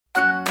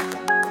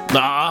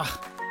Ah,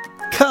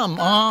 come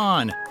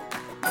on!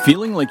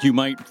 Feeling like you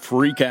might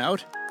freak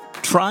out?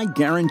 Try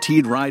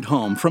Guaranteed Ride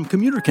Home from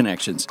Commuter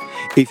Connections.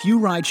 If you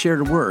ride share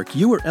to work,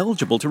 you are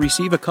eligible to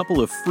receive a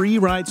couple of free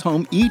rides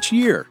home each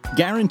year.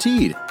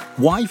 Guaranteed.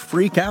 Why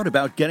freak out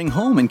about getting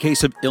home in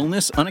case of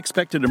illness,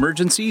 unexpected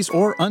emergencies,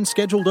 or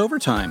unscheduled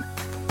overtime?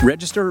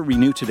 Register or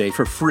renew today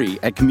for free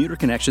at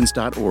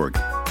commuterconnections.org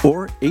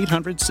or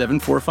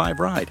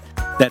 800-745-RIDE.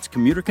 That's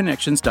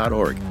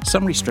commuterconnections.org.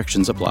 Some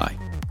restrictions apply.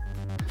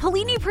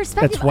 Paolini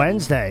Perspective. It's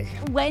Wednesday.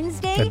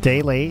 Wednesday? A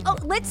day late. Oh,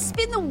 let's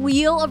spin the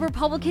wheel of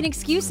Republican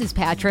excuses,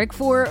 Patrick,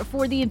 for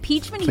the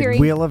impeachment hearing.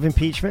 Wheel of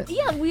impeachment?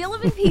 Yeah, wheel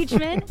of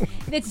impeachment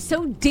that's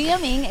so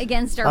damning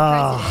against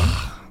our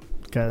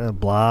president.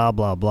 Blah,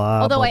 blah,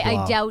 blah. Although blah, I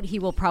blah. doubt he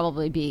will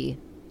probably be.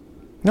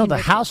 No, convicted.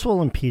 the House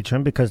will impeach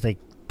him because they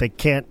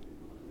can't.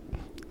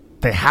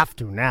 They have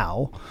to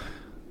now.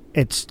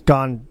 It's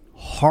gone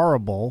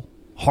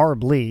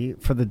horribly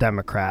for the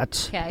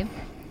Democrats. Okay.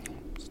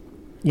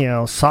 You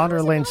know,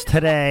 Sonderland's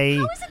today.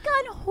 How has it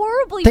gone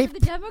horribly for the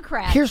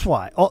Democrats? Here's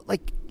why.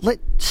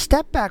 Let's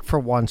step back for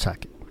 1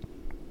 second.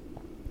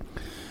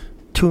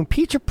 To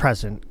impeach a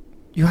president,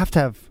 you have to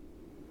have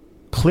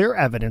clear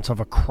evidence of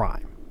a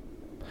crime.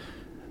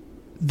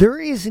 There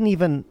isn't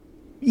even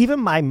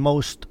my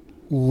most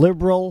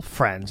liberal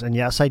friends, and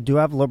yes, I do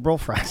have liberal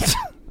friends.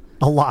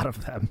 A lot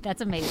of them.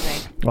 That's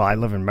amazing. Well, I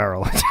live in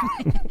Maryland.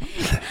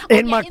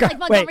 in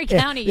Montgomery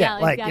County. Yeah,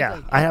 exactly.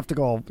 Yeah, I have to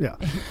go. Yeah.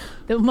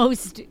 The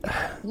most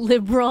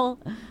liberal.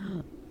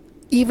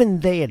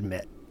 Even they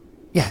admit,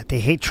 they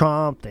hate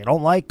Trump. They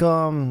don't like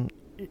him.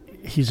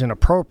 He's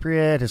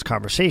inappropriate. His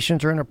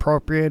conversations are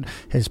inappropriate.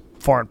 His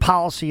foreign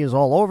policy is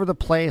all over the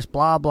place.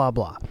 Blah, blah,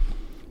 blah.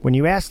 When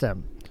you ask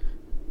them,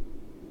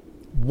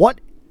 what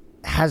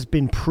has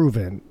been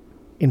proven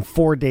in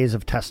 4 days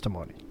of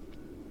testimony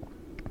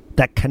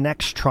that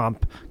connects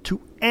Trump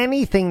to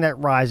anything that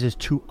rises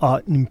to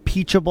an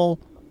impeachable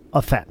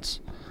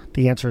offense?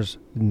 The answer is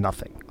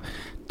nothing.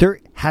 There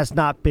has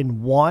not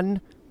been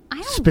one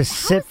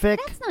specific.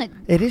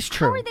 It is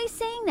true. How are they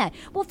saying that?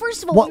 Well,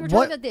 first of all, we were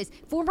talking about this.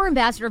 Former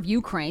ambassador of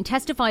Ukraine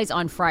testifies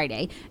on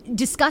Friday,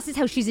 discusses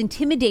how she's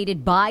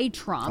intimidated by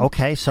Trump.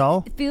 Okay,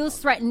 so? Feels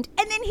threatened.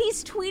 And then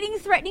he's tweeting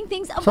threatening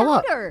things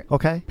about her.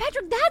 Okay.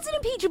 Patrick, that's an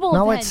impeachable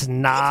No, offense. it's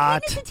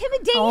not. It's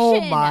intimidation.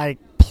 Oh, my.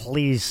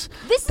 Please.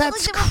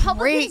 That's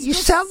great. You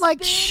sound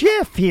like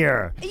Schiff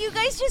here. You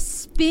guys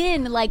just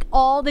spin like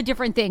all the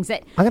different things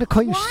that. I'm going to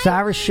call you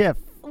Sarah Schiff.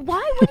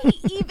 Why would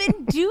he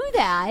even do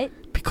that?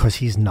 Because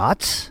he's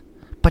nuts.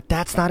 But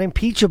that's not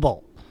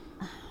impeachable.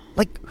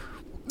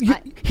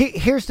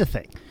 Here's the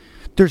thing.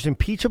 There's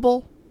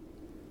impeachable,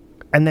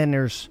 and then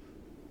there's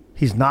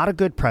he's not a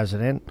good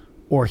president,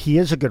 or he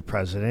is a good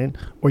president,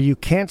 or you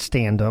can't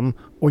stand him,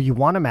 or you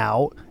want him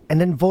out,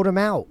 and then vote him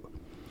out.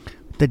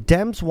 The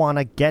Dems want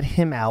to get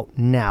him out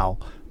now,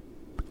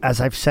 as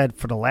I've said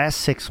for the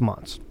last 6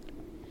 months.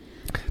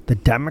 The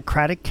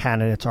Democratic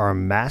candidates are a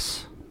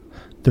mess.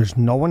 There's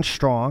no one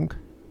strong.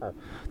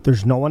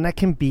 There's no one that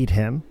can beat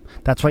him.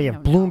 That's why you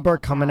have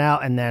Bloomberg coming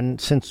out, and then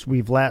since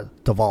we've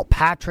let Deval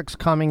Patrick's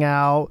coming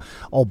out,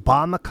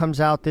 Obama comes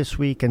out this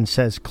week and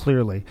says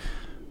clearly,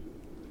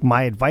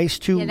 my advice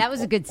to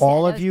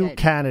all of you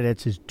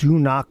candidates is do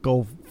not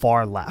go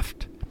far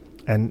left.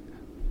 And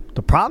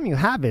the problem you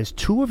have is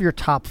 2 of your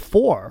top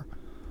 4,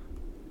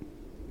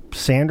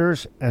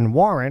 Sanders and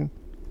Warren,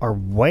 are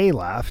way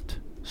left,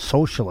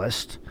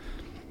 socialist.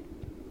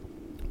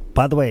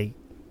 By the way,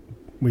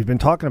 we've been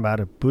talking about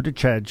it.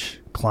 Buttigieg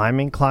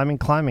climbing.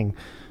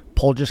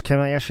 Poll just came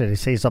out yesterday. They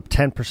say he's up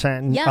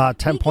 10%,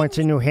 10 points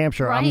in New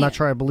Hampshire. Right. I'm not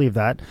sure I believe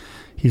that.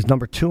 He's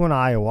number 2 in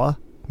Iowa.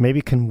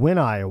 Maybe can win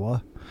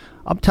Iowa.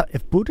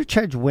 If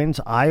Buttigieg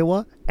wins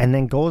Iowa and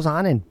then goes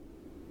on and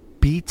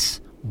beats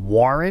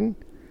Warren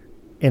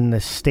in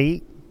the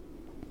state,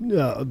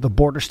 the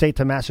border state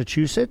to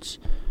Massachusetts.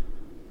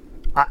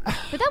 But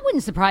that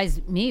wouldn't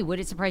surprise me. Would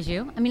it surprise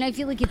you? I mean, I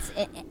feel like it's...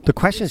 The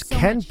question is,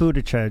 can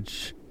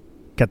Buttigieg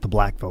get the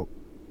black vote?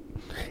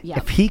 Yeah.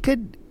 If he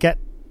could get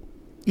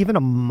even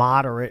a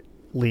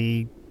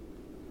moderately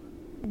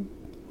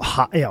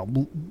high,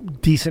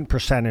 decent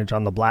percentage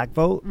on the black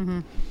vote,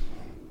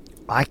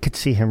 I could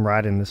see him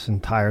riding this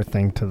entire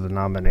thing to the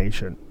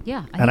nomination.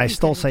 Yeah. And I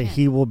still say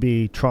he will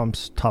be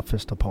Trump's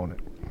toughest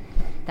opponent.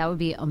 That would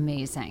be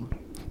amazing.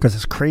 Because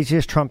as crazy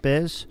as Trump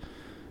is,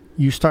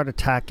 you start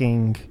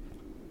attacking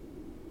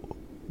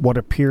what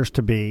appears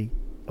to be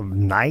a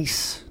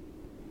nice,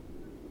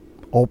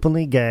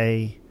 openly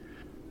gay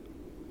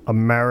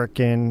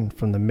American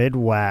from the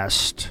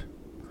Midwest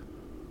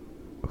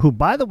who,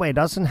 by the way,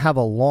 doesn't have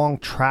a long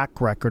track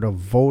record of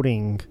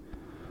voting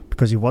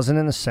because he wasn't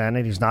in the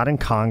Senate. He's not in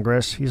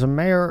Congress. He's a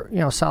mayor,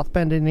 South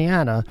Bend,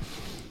 Indiana.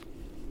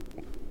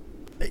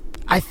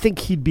 I think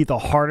he'd be the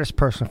hardest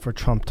person for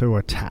Trump to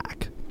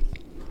attack.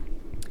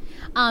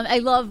 I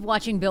love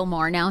watching Bill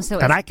Maher now.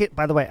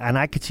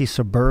 I could see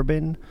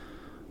suburban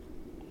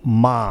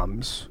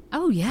moms.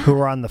 Oh yeah, who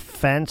are on the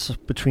fence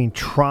between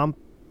Trump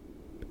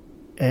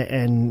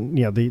and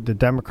the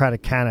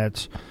Democratic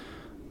candidates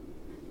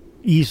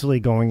easily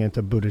going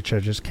into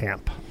Buttigieg's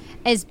camp.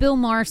 As Bill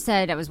Maher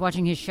said, I was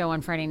watching his show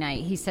on Friday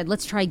night. He said,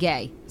 "Let's try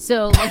gay."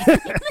 So, like,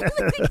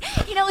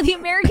 the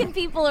American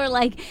people are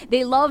like,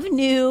 they love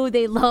new,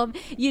 they love,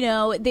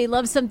 they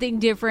love something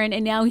different.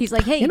 And now he's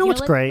like, "Hey,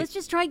 what's great? Let's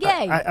just try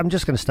gay." I'm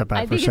just going to step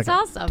back for a second. I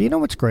think it's awesome. Do you know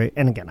what's great?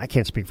 And again, I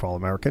can't speak for all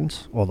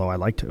Americans, although I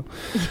like to.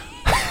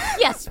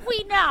 Yes,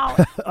 we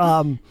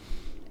know.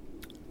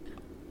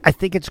 I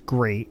think it's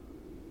great,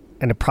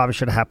 and it probably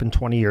should have happened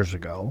 20 years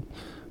ago.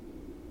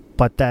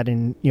 But that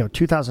in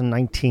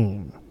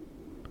 2019.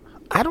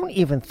 I don't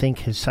even think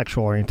his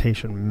sexual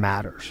orientation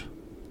matters.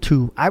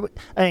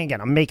 And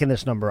again, I'm making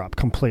this number up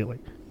completely.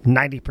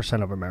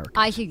 90% of Americans.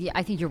 I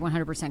think you're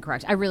 100%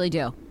 correct. I really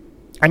do.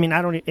 I mean,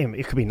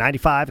 it could be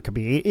 95, it could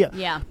be 80.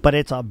 Yeah. But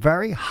it's a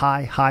very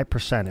high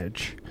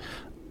percentage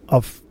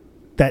of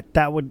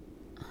that would,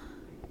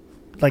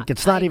 like,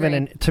 it's not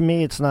even, to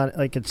me, it's not,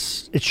 like,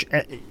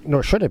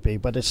 nor should it be,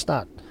 but it's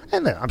not.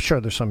 And then I'm sure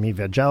there's some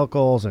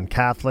evangelicals and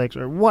Catholics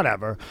or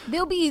whatever.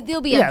 There'll be there'll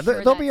be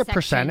a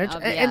percentage.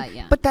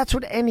 But that's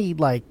what any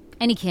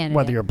candidate,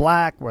 whether you're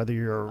black, whether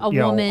you're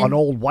woman, an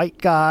old white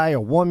guy,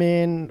 a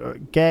woman, or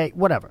gay,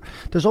 whatever.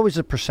 There's always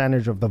a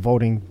percentage of the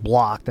voting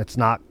bloc that's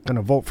not going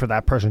to vote for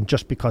that person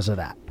just because of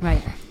that.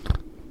 Right.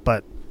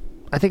 But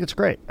I think it's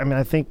great. I mean,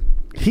 I think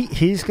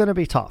he's going to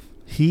be tough.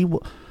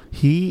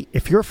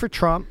 If you're for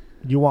Trump,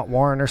 you want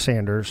Warren or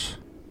Sanders.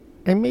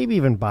 And maybe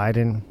even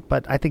Biden,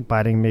 but I think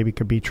Biden maybe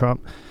could beat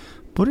Trump.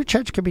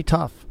 Buttigieg could be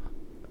tough.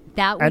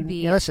 That would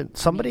be. Listen,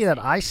 somebody that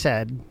I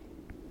said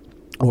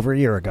over a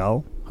year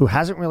ago who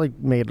hasn't really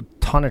made a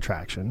ton of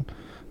traction,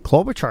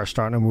 Klobuchar's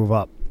starting to move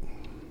up.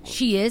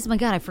 She is? My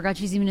God, I forgot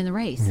she's even in the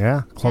race.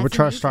 Yeah,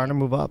 Klobuchar's starting to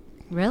move up.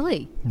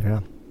 Really?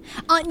 Yeah.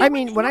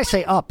 When I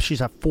say up,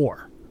 she's at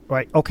 4.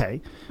 Right?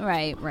 Okay.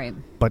 Right.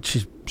 But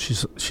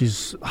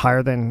she's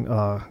higher than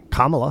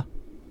Kamala.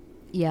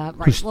 Yeah,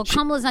 right. Well,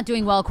 Kamala's not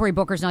doing well. Cory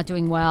Booker's not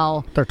doing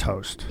well. They're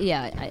toast.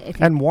 Yeah. I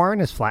think. And Warren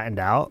is flattened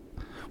out.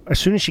 As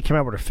soon as she came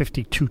out with a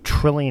 $52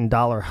 trillion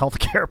health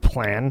care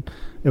plan,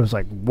 it was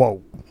like,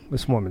 whoa,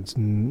 this woman's,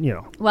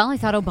 Well, I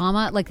thought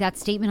Obama, like that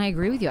statement, I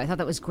agree with you. I thought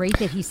that was great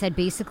that he said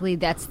basically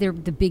that's the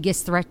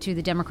biggest threat to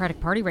the Democratic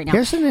Party right now.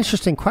 Here's an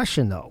interesting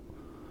question, though.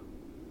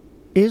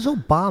 Is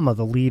Obama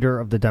the leader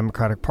of the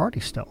Democratic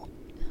Party still?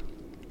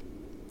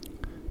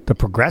 The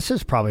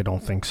progressives probably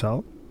don't think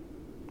so.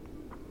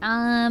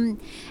 I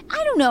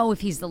don't know if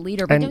he's the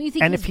leader, but don't you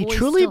think his voice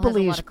still has a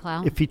lot of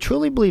clout? If he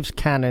truly believes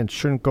candidates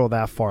shouldn't go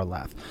that far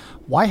left,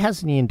 why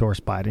hasn't he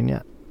endorsed Biden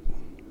yet?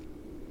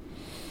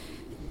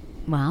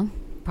 Well,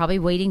 probably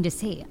waiting to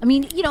see. I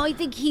mean, I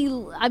think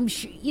I'm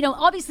sure,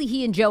 obviously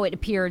he and Joe, it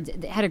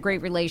appeared, had a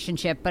great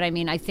relationship, but I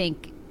mean, I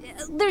think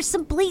there's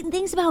some blatant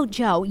things about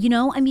Joe,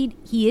 I mean,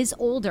 he is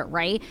older,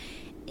 right?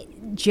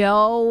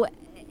 Joe,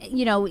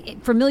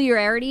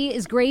 familiarity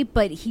is great,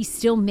 but he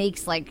still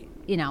makes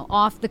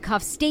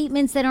off-the-cuff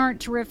statements that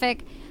aren't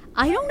terrific.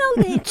 I don't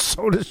know that...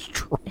 So does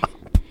Trump.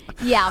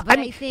 Yeah, but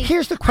I think...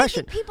 Here's the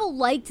question. I think people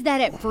liked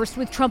that at first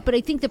with Trump, but I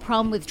think the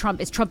problem with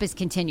Trump has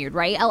continued,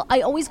 right?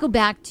 I always go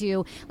back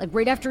to,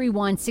 right after he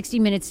won, 60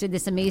 Minutes did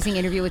this amazing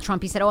interview with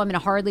Trump. He said, I'm going to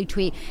hardly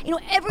tweet.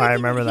 Everything I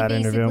remember that he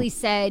basically interview.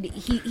 Said,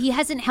 he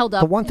hasn't held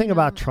up. The one thing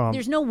about Trump...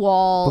 There's no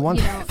wall.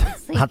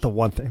 Not the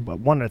one thing, but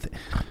one of the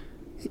things.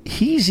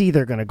 He's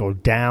either going to go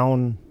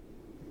down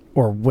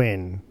or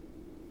win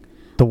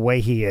the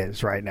way he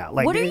is right now.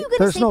 What are you going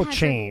to say, no Patrick,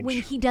 change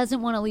when he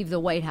doesn't want to leave the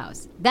White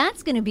House?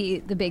 That's going to be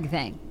the big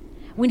thing.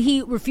 When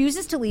he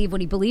refuses to leave,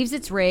 when he believes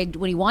it's rigged,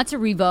 when he wants a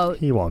revote,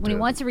 he won't. When he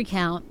wants a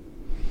recount.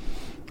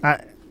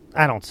 I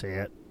don't see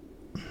it.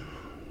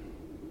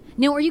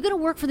 Now, are you going to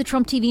work for the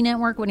Trump TV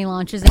network when he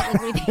launches it?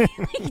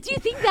 Do you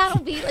think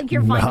that'll be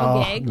your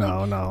final gig?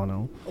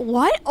 No.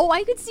 What? Oh,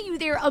 I could see you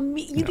there.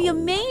 You'd be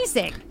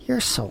amazing.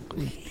 You're so...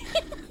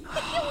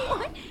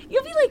 What?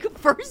 You'll be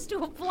first to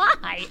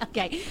apply.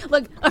 Okay.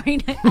 Look, all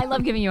right, I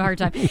love giving you a hard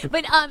time.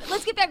 But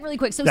let's get back really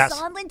quick. So yes.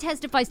 Sondland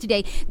testifies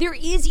today. There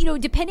is,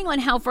 depending on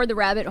how far the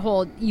rabbit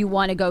hole you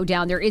want to go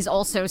down, there is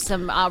also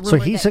some rumor. So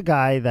he's a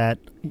guy that,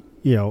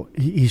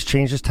 he's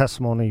changed his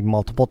testimony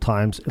multiple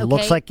times. It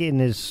looks like in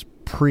his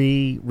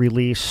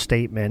pre-release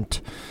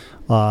statement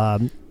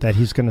that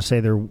he's going to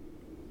say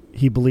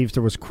he believes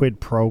there was quid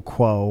pro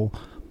quo.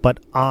 But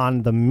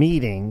on the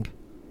meeting,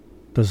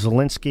 the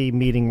Zelensky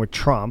meeting with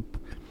Trump,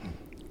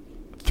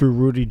 through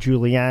Rudy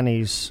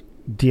Giuliani's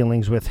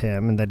dealings with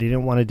him, and that he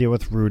didn't want to deal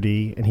with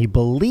Rudy, and he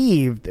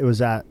believed it was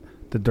at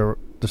the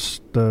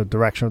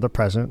direction of the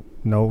president,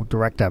 no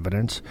direct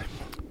evidence,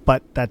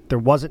 but that there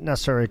wasn't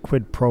necessarily a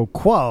quid pro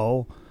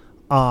quo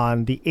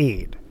on the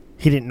aid.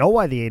 He didn't know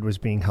why the aid was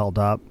being held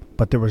up,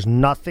 but there was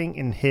nothing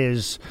in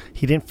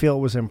he didn't feel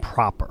it was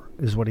improper,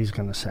 is what he's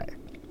going to say.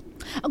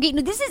 Okay,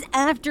 now this is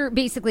after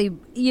basically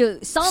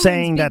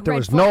saying that there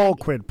was no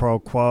quid pro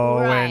quo,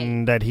 right,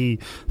 and that he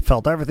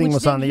felt everything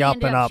was on the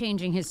up and up.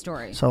 Changing his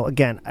story. So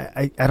again,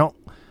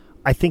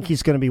 I think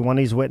he's going to be one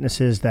of these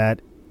witnesses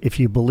that if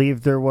you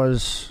believe there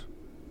was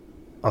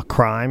a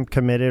crime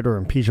committed or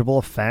impeachable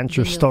offense,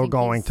 you're still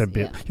going to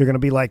be. Yeah. You're going to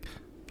be like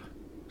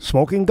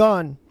smoking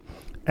gun.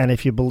 And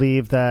if you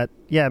believe that,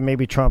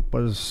 maybe Trump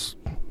was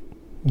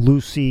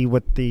loosey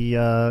with the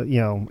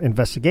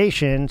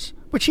investigations,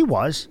 which he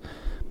was,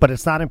 but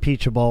it's not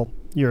impeachable,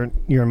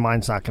 your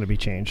mind's not going to be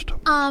changed.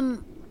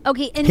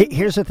 Okay. And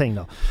here's the thing,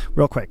 though,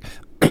 real quick,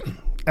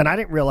 and I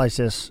didn't realize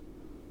this.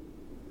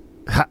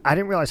 I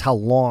didn't realize how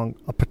long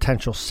a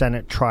potential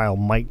Senate trial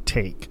might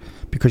take,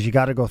 because you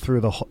got to go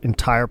through the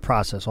entire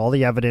process, all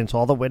the evidence,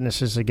 all the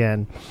witnesses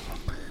again.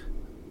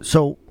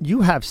 So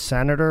you have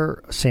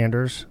Senator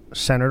Sanders,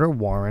 Senator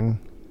Warren,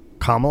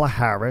 Kamala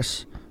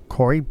Harris,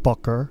 Cory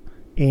Booker,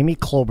 Amy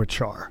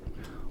Klobuchar,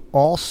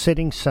 all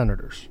sitting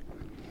senators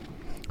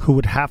who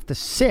would have to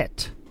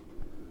sit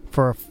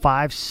for a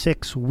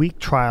 5-6 week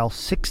trial,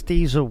 6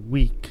 days a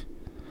week,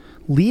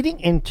 leading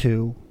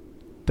into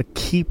the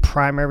key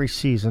primary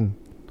season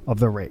of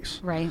the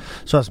race. Right.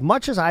 So as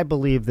much as I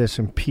believe this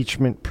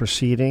impeachment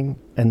proceeding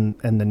and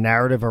the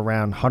narrative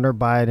around Hunter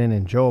Biden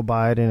and Joe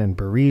Biden and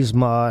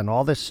Burisma and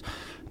all this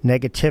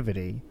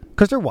negativity,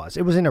 because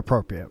it was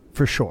inappropriate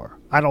for sure.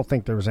 I don't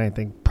think there was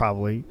anything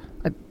probably.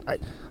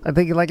 I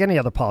think like any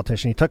other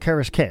politician, he took care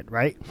of his kid,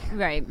 right?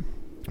 Right.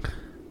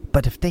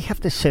 But if they have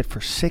to sit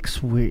for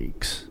 6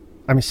 weeks,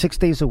 6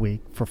 days a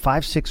week for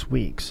 5-6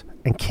 weeks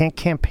and can't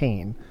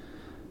campaign,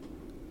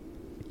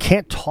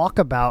 can't talk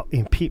about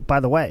by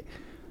the way,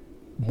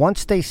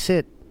 once they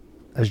sit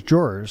as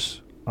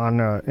jurors on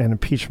an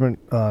impeachment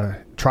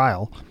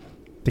trial,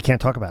 they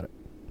can't talk about it.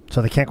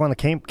 So they can't go on the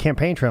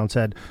campaign trail and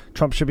said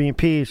Trump should be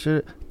impeached.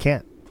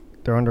 Can't.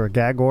 They're under a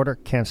gag order.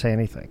 Can't say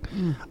anything.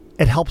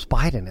 It helps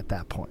Biden at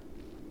that point.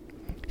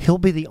 He'll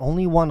be the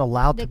only one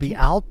allowed to be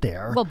out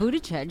there. Well,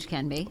 Buttigieg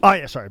can be. Oh,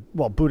 yeah, sorry.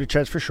 Well,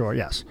 Buttigieg for sure,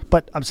 yes.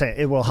 But I'm saying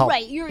it will help.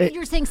 Right.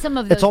 You're saying some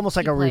of those. It's almost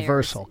like a players.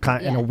 reversal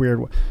in a weird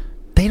way.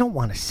 They don't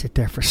want to sit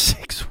there for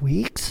 6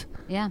 weeks.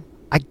 Yeah.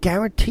 I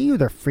guarantee you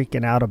they're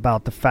freaking out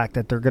about the fact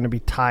that they're going to be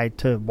tied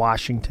to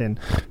Washington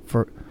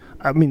for.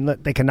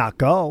 They cannot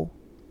go,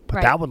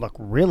 but that would look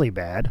really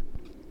bad.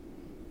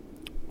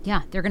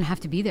 Yeah, they're going to have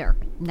to be there,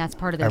 and that's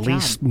part of their job. At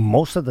least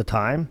most of the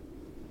time.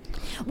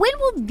 When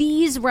will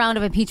these round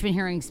of impeachment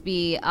hearings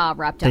be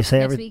wrapped up?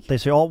 Next week? They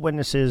say all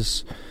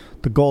witnesses.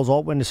 The goal is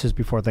all witnesses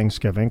before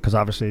Thanksgiving, because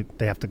obviously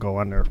they have to go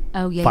on their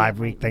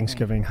 5-week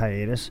Thanksgiving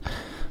hiatus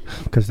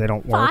because they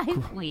don't work.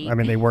 5 weeks.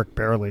 They work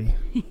barely.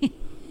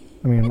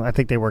 I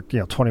think they work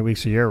 20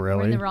 weeks a year, really.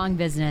 We're in the wrong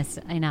business.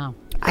 I know.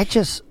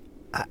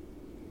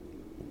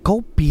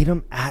 Go beat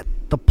them at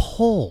the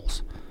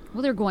polls.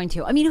 Well, they're going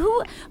to. How do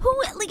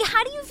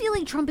you feel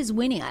like Trump is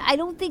winning? I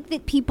don't think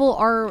that people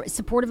are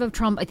supportive of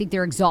Trump. I think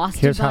they're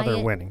exhausted Here's by how they're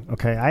it. winning,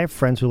 okay? I have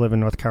friends who live in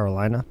North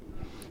Carolina,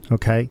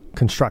 okay?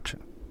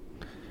 Construction.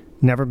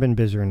 Never been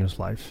busier in his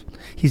life.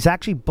 He's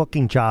actually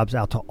booking jobs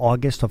out to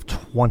August of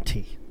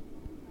 20.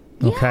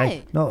 Okay?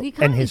 Yeah, No,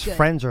 and his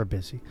friends are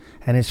busy.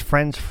 And his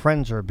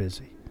friends are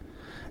busy.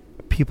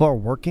 People are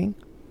working.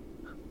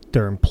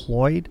 They're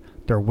employed.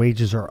 Their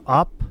wages are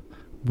up.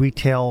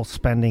 Retail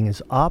spending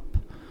is up.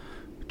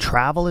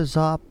 Travel is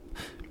up.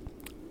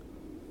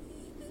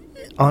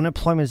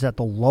 Unemployment is at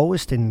the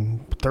lowest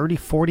in 30,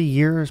 40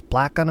 years.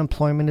 Black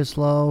unemployment is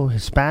low.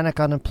 Hispanic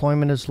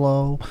unemployment is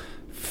low.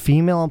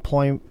 Female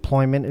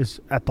employment is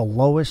at the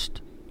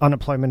lowest.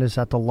 Unemployment is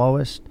at the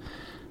lowest.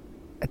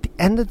 At the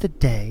end of the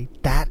day,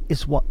 that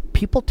is what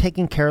people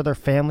taking care of their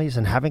families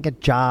and having a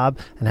job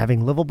and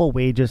having livable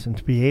wages and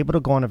to be able to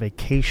go on a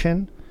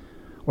vacation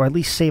or at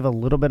least save a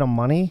little bit of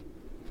money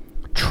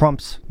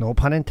trumps, no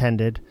pun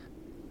intended,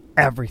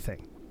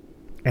 everything.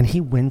 And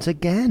he wins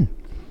again.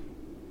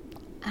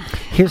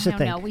 Here's the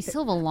thing. No, we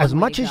still have a long as way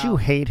much to as go. you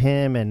hate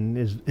him and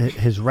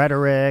his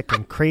rhetoric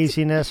and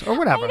craziness or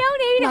whatever. I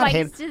don't hate him. Not I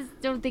hate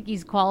just don't think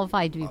he's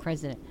qualified to be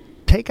president.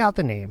 Take out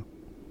the name.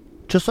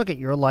 Just look at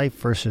your life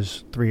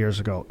versus 3 years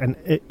ago. And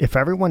if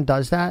everyone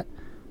does that,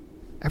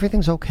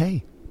 everything's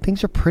okay.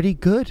 Things are pretty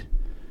good.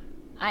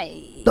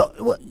 We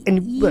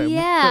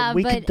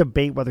could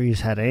debate whether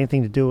he's had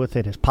anything to do with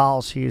it, his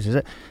policies.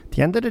 At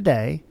the end of the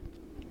day.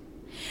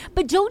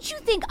 But don't you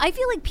think, I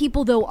feel like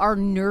people, though, are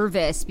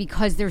nervous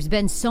because there's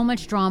been so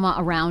much drama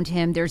around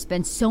him. There's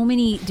been so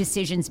many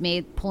decisions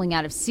made pulling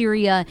out of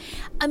Syria.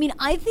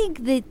 I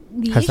think that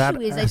the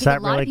issue is, I think a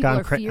lot of people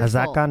are fearful. Has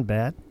that gone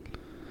bad?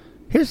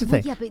 Here's the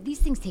thing. Yeah, but these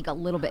things take a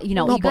little bit. You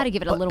got to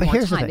give it a little more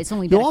time. It's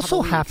only been you a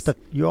couple have weeks.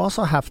 You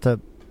also have to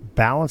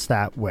balance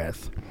that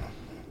with,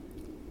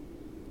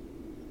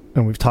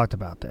 and we've talked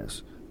about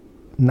this,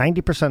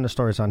 90% of the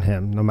stories on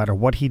him, no matter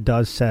what he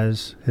does,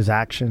 says, his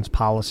actions,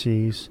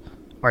 policies,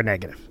 are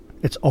negative.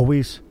 It's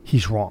always,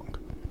 he's wrong,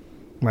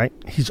 right?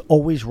 He's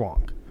always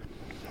wrong.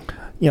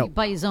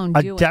 By his own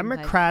a doing.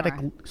 Democratic,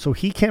 so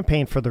he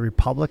campaigned for the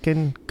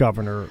Republican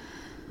governor,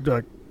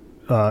 the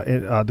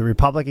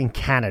Republican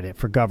candidate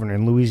for governor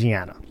in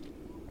Louisiana.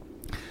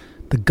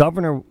 The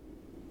governor,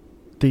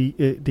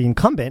 the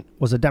incumbent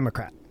was a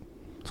Democrat.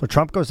 So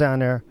Trump goes down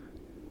there,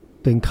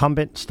 the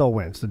incumbent still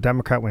wins. The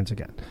Democrat wins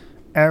again.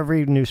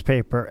 Every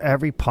newspaper,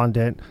 every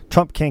pundit,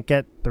 Trump can't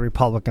get the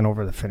Republican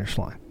over the finish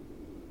line.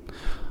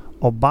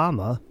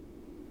 Obama,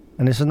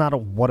 and this is not a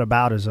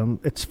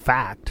whataboutism, it's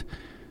fact,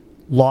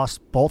 lost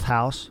both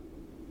House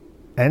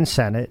and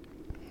Senate,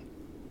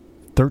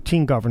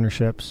 13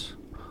 governorships,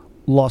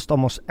 lost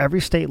almost every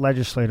state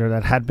legislator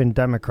that had been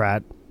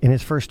Democrat in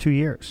his first 2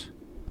 years.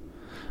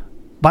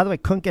 By the way,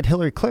 couldn't get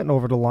Hillary Clinton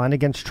over the line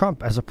against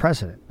Trump as a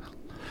president.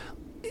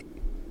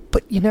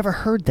 But you never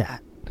heard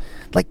that.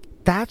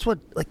 That's what,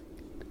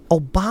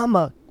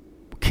 Obama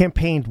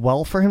campaigned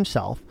well for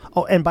himself.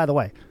 Oh, and by the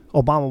way,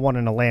 Obama won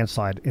in a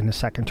landslide in the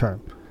second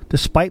term.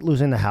 Despite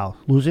losing the House,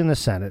 losing the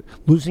Senate,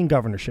 losing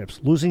governorships,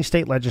 losing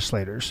state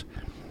legislators,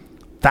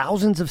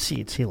 thousands of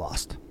seats he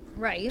lost.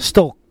 Right.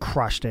 Still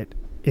crushed it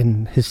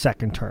in his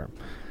second term.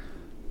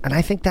 And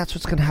I think that's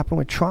what's going to happen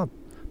with Trump.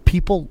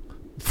 People,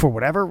 for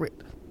whatever,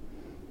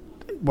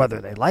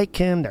 whether they like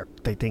him,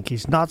 they think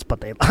he's nuts,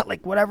 but they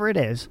whatever it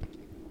is,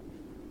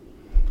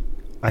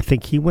 I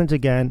think he wins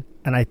again,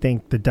 and I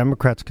think the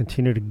Democrats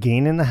continue to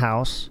gain in the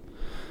House,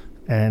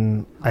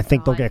 and I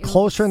think they'll get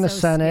closer in the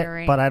Senate,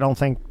 scary. But I don't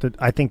think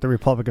I think the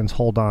Republicans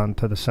hold on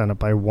to the Senate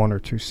by 1 or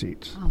 2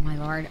 seats. Oh my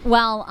Lord!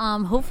 Well,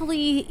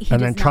 hopefully he.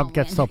 And then Trump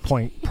gets to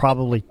appoint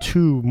probably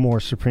 2 more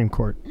Supreme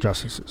Court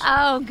justices.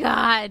 Oh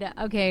God!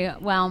 Okay,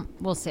 well,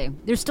 we'll see.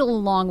 There's still a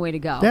long way to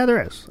go. Yeah,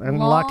 there is, and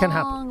a lot can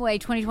happen. Long way.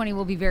 2020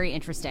 will be very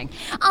interesting.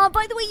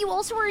 By the way, you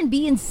also were in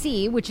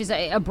B&C, which is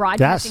a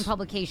broadcasting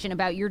publication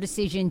about your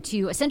decision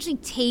to essentially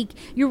take.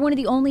 You're one of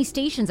the only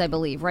stations, I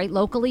believe, right,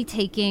 locally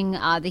taking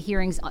the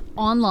hearings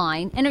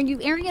online. And are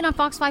you airing it on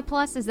Fox 5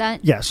 Plus? Is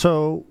that? Yeah,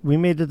 so we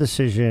made the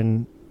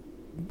decision,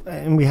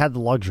 and we had the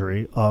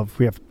luxury of,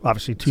 we have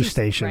obviously 2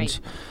 stations. Right.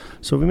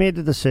 So we made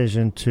the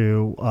decision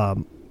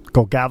to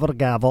go gavel to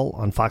gavel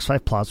on Fox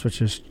 5 Plus,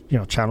 which is,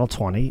 channel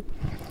 20.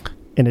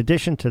 In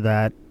addition to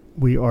that,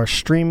 we are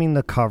streaming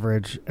the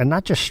coverage, and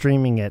not just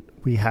streaming it.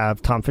 We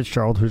have Tom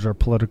Fitzgerald, who's our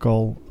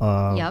political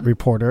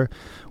reporter,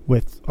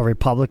 with a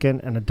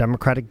Republican and a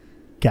Democratic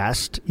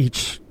guest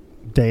each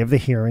day of the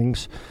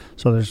hearings.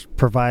 So there's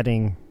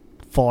providing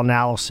full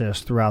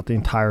analysis throughout the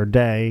entire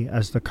day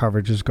as the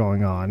coverage is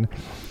going on.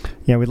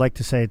 We'd like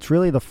to say it's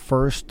really the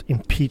first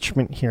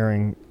impeachment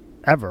hearing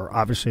ever.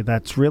 Obviously,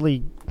 that's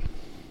really,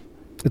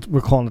 we're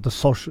calling it the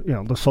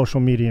social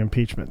media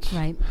impeachments.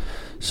 Right.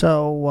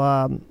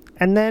 So,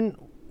 and then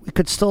we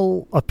could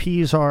still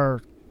appease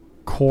our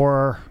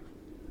core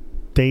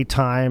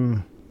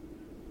daytime,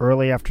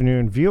 early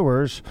afternoon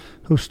viewers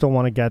who still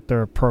want to get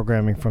their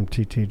programming from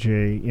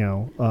TTG.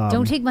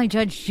 Don't take my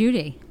Judge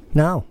Judy.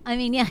 No. I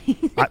mean, yeah.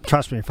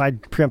 Trust me, if I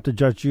preempted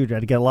Judge Judy,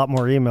 I'd get a lot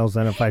more emails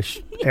than if I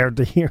aired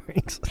the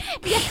hearings.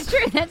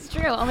 That's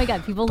true. Oh my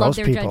God, people love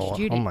their Judge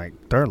Judy. Oh my,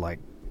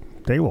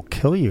 they will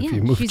kill you if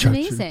you move Judge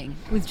Judy. She's amazing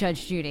with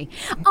Judge Judy.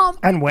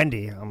 And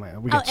Wendy.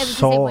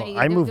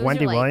 I moved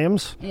Wendy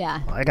Williams.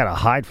 Yeah. I got to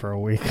hide for a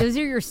week. Those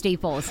are your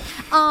staples.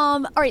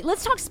 All right,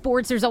 let's talk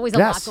sports. There's always a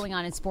lot going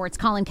on in sports.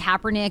 Colin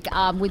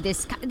Kaepernick with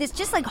this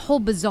just whole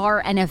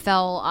bizarre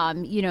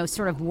NFL,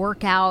 sort of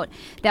workout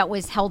that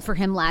was held for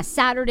him last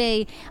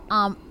Saturday.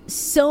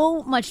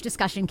 So much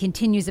discussion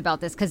continues about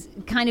this because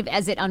kind of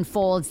as it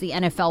unfolds, the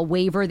NFL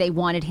waiver they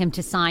wanted him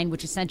to sign,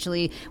 which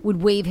essentially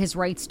would waive his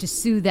rights to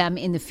sue them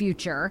in the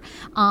future,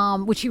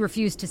 which he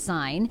refused to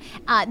sign.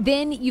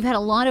 Then you've had a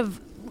lot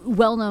of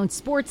well-known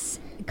sports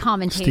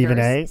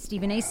commentators,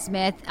 Stephen A.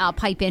 Smith,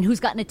 pipe in, who's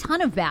gotten a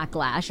ton of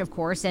backlash, of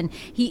course, and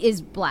he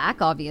is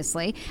black,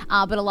 obviously,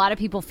 but a lot of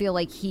people feel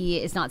like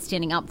he is not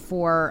standing up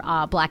for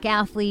black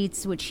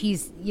athletes, which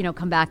he's,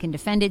 come back and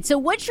defended. So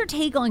what's your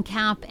take on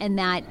Cap and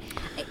that?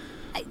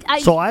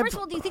 First of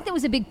all, do you think that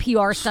was a big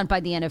PR stunt by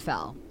the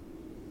NFL?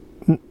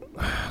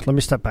 Let me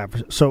step back.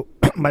 So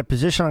my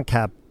position on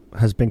Cap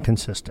has been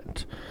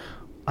consistent.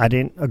 I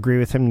didn't agree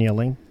with him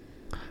kneeling,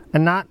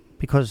 and not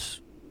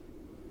because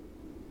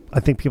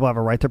I think people have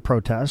a right to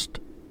protest.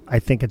 I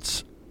think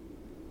it's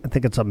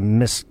a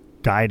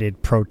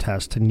misguided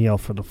protest to kneel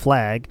for the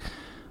flag.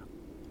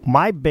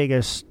 My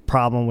biggest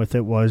problem with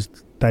it was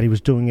that he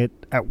was doing it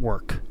at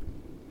work.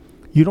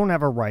 You don't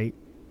have a right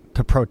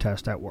to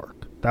protest at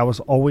work. That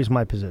was always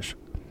my position.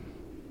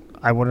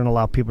 I wouldn't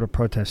allow people to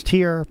protest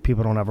here.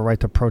 People don't have a right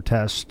to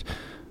protest.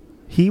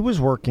 He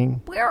was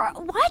working. Where are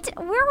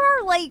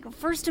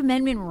First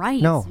Amendment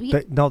rights?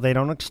 No, they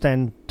don't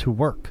extend to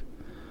work.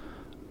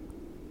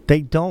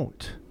 They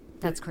don't.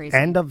 That's crazy.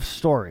 End of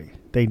story.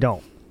 They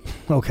don't.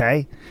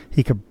 Okay?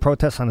 He could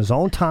protest on his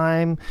own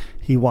time.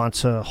 He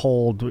wants to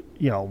hold,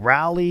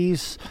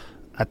 rallies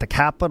at the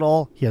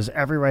Capitol. He has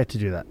every right to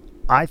do that.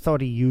 I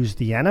thought he used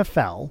the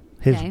NFL,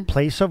 his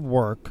place of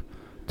work,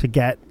 to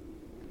get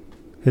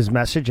his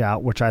message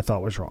out, which I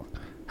thought was wrong.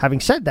 Having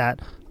said that,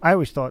 I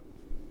always thought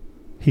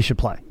he should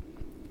play.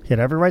 He had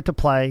every right to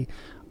play.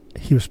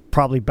 He was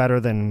probably better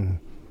than,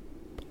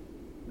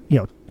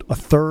 a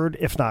third,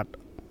 if not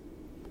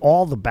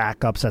all the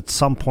backups at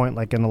some point,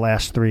 like in the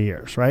last 3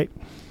 years, right?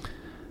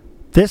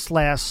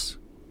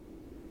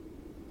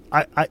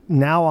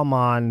 Now I'm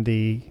on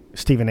the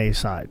Stephen A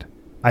side.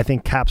 I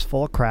think Cap's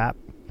full of crap.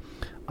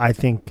 I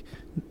think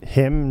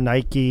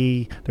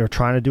Nike, they're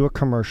trying to do a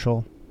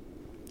commercial.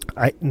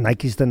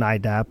 Nike's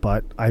denied that,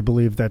 but I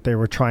believe that they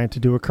were trying to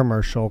do a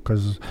commercial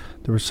because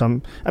there was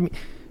some.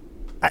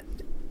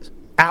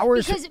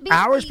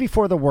 Hours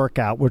before the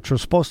workout, which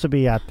was supposed to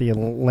be at the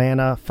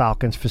Atlanta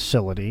Falcons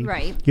facility,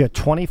 right? You had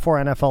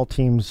 24 NFL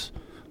teams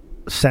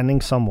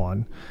sending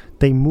someone.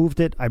 They moved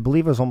it, I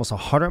believe it was almost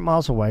 100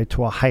 miles away,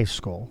 to a high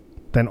school.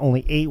 Then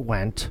only 8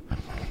 went,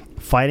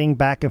 fighting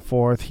back and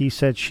forth. He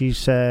said, she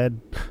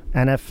said,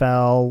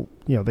 NFL,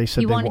 they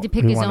said he wanted to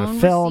pick his own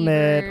film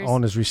receivers. it,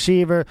 own his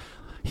receiver.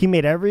 He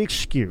made every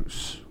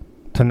excuse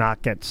to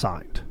not get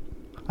signed.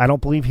 I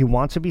don't believe he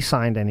wants to be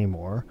signed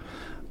anymore.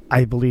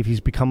 I believe he's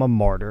become a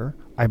martyr.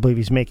 I believe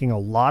he's making a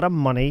lot of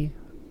money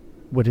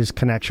with his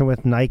connection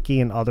with Nike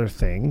and other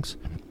things.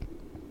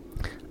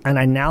 And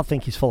I now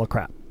think he's full of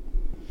crap.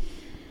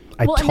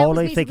 I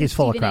totally think he's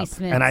full of crap.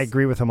 And I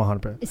agree with him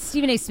 100%.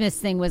 Stephen A. Smith's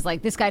thing was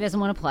like, this guy doesn't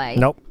want to play.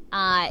 Nope.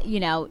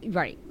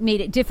 Right.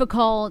 Made it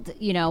difficult,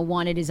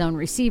 wanted his own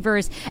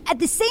receivers. At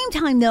the same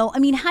time, though,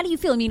 how do you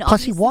feel?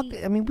 Plus he walked,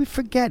 we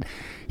forget,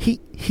 he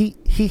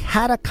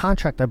had a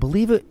contract, I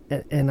believe it,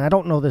 and I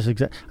don't know this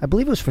exact, I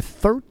believe it was for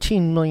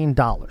 $13 million.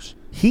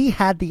 He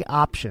had the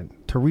option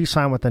to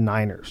re-sign with the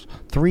Niners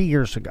 3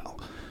 years ago.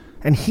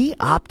 And he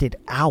opted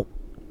out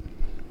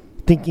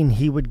thinking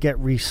he would get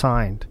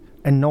re-signed.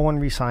 And no one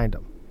re-signed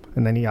him.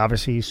 And then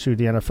he sued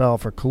the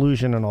NFL for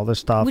collusion and all this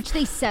stuff. Which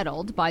they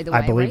settled, by the way.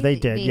 I believe right? they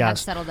did, they yes. have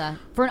settled that.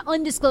 For an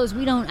undisclosed,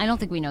 I don't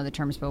think we know the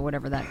terms, but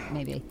whatever that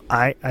may be.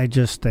 I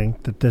just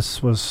think that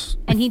this was...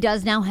 And he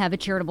does now have a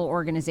charitable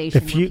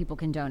organization where people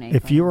can donate.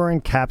 If you were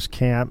in Cap's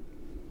camp,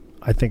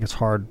 I think it's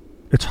hard.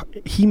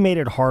 He made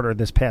it harder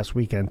this past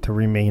weekend to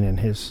remain in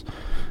his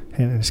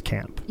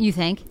camp. You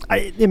think?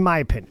 In my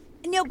opinion.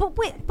 No, but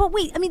wait.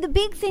 The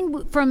big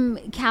thing from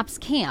Cap's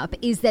camp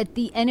is that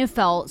the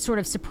NFL sort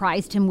of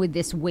surprised him with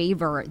this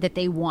waiver that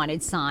they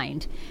wanted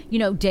signed,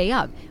 day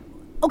up.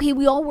 Okay,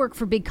 we all work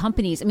for big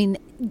companies.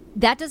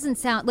 That doesn't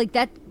sound like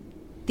that.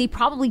 They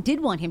probably did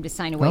want him to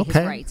sign away his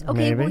rights.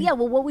 Okay, maybe.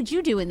 Well, what would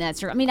you do in that,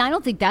 sir? I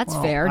don't think that's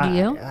fair. Do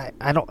you?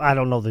 I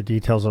don't know the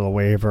details of the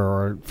waiver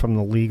or from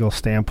the legal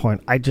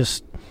standpoint.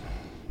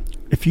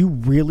 If you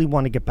really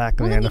want to get back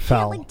in the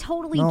NFL... you can't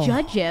totally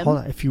judge him. Hold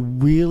on. If you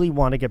really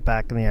want to get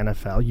back in the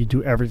NFL, you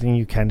do everything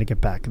you can to get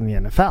back in the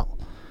NFL.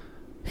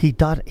 He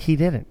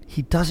didn't.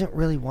 He doesn't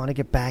really want to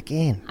get back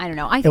in. I don't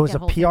know. I think it was a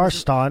PR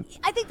stunt.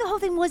 I think the whole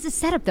thing was a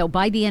setup, though,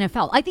 by the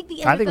NFL. I think the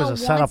NFL I think it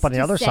was a setup on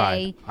the other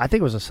side. I think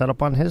it was a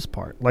setup on his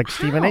part, like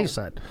Stephen A.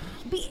 said.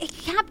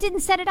 Cap didn't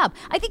set it up.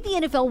 I think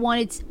the NFL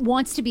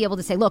wants to be able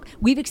to say, look,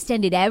 we've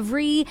extended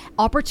every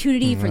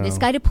opportunity for this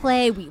guy to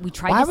play. We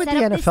tried to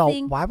set up this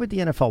thing. Why would the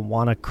NFL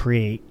want to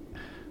create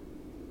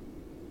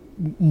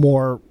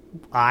more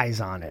eyes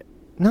on it?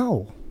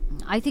 No.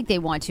 I think they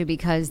want to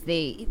because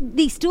they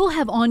still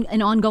have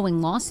an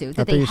ongoing lawsuit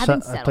that they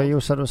haven't settled. I thought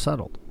you said it was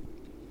settled.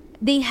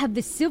 They have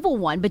the civil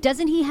one, but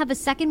doesn't he have a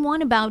second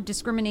one about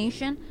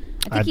discrimination?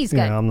 I think he's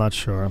got. I'm not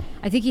sure.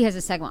 I think he has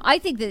a second one. I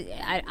think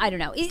that I don't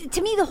know.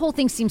 To me, the whole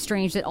thing seems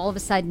strange that all of a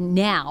sudden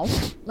now,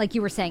 like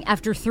you were saying,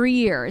 after 3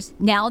 years,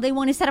 now they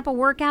want to set up a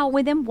workout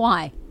with him.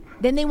 Why?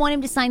 Then they want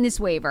him to sign this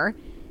waiver.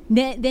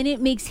 Then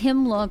it makes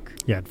him look.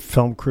 Yeah,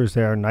 film crews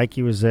there.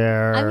 Nike was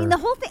there. The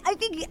whole thing.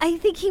 I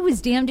think he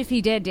was damned if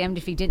he did, damned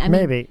if he didn't.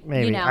 Maybe.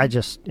 I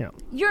just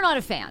You're not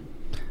a fan.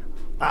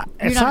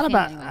 It's not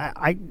about.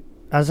 Anyway.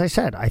 As I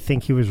said, I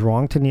think he was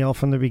wrong to kneel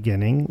from the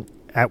beginning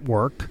at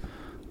work.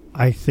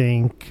 I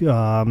think he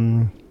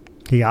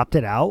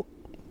opted out.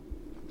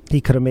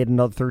 He could have made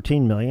another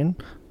 $13 million.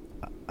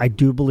 I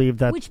do believe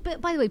that. Which,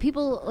 by the way,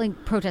 people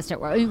protest at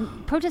work.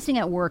 Protesting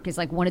at work is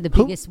like one of the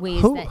biggest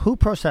ways that. Who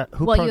protest?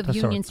 You have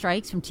union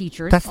strikes from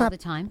teachers all the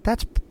time.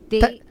 That's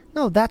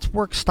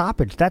work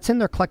stoppage. That's in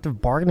their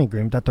collective bargaining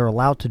agreement that they're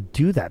allowed to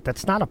do that.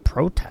 That's not a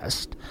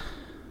protest.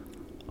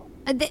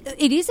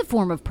 It is a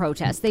form of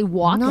protest. They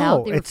walk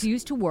out. They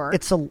refuse to work.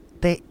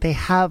 They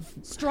have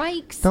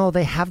strikes. No,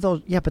 they have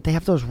those. Yeah, but they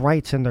have those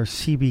rights in their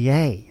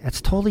CBA. That's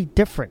totally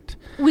different.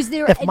 Was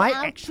there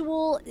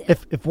actual?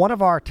 If one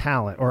of our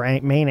talent or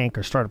main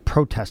anchors started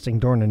protesting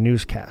during the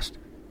newscast,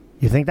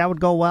 you think that would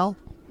go well?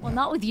 Well,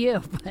 not with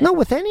you. But. No,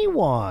 with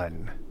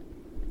anyone.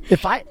 Do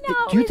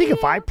you think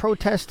if I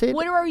protested?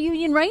 What are our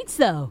union rights,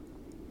 though?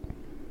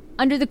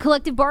 Under the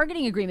collective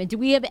bargaining agreement, do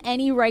we have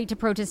any right to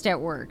protest at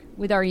work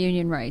with our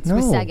union rights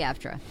with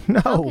SAG-AFTRA?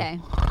 No. Okay.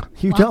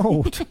 You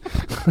don't.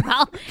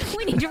 Well,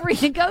 we need to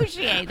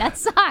renegotiate. That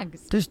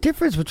sucks. There's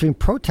difference between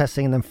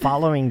protesting and then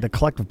following the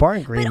collective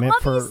bargaining agreement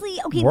for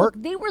work. Look,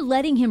 they were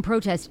letting him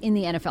protest in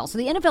the NFL. So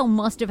the NFL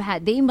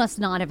must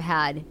not have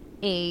had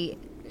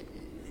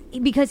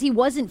because he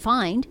wasn't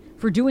fined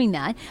for doing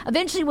that.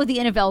 Eventually what the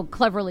NFL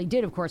cleverly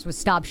did, of course, was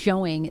stop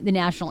showing the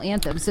national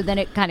anthem. So then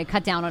it kind of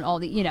cut down on all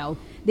the,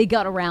 they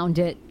got around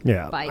it.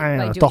 Yeah, by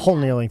doing the whole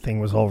that. kneeling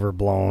thing was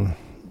overblown.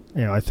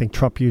 I think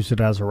Trump used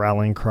it as a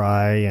rallying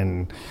cry,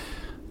 and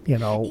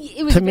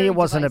to me it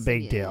wasn't a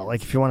big deal.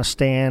 Like if you want to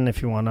stand,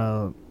 if you want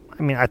to,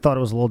 I thought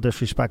it was a little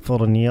disrespectful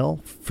to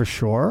kneel for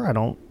sure.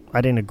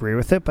 I didn't agree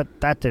with it,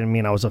 but that didn't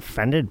mean I was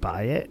offended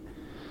by it.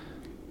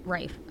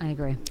 Right, I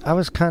agree. I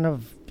was kind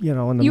of, you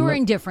were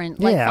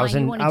indifferent. I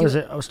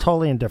was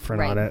totally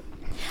indifferent on it.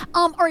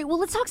 All right, well,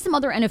 let's talk some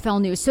other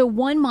NFL news. So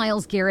one,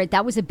 Myles Garrett,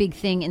 that was a big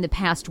thing in the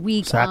past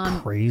week. Is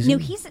that crazy? No,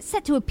 he's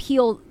set to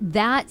appeal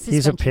that suspension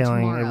He's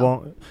appealing. tomorrow. It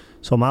won't.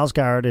 So Myles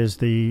Garrett is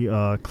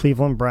the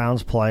Cleveland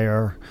Browns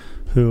player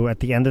who, at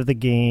the end of the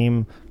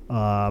game,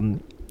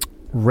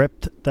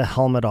 ripped the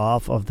helmet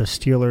off of the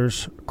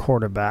Steelers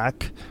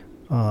quarterback,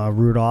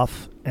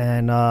 Rudolph,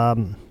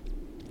 and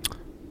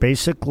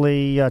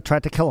basically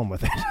tried to kill him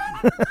with it,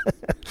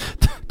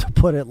 to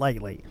put it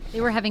lightly. They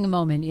were having a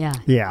moment, yeah.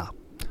 Yeah.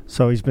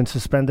 So he's been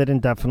suspended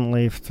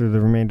indefinitely through the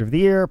remainder of the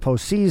year,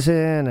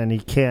 postseason, and he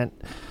can't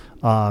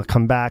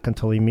come back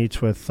until he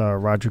meets with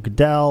Roger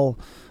Goodell.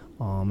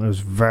 It was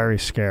very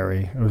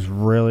scary. It was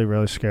really,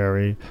 really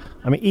scary.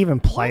 I mean, even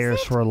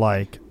players were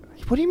like,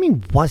 what do you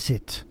mean, was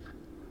it?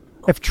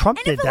 If Trump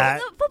did that...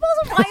 Football's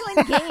a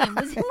violent game.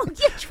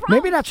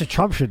 Maybe that's what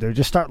Trump should do.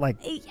 Just start like...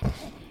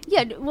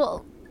 Yeah,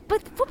 well...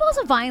 But football's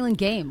a violent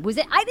game. Was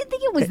it? I didn't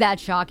think it was that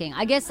shocking.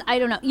 I guess, I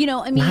don't know. You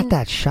know, I mean... Not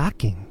that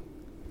shocking.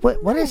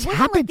 What has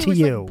happened to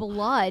you? Like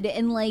blood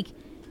and like...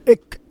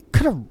 It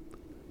could have...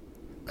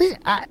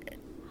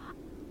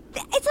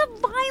 It's a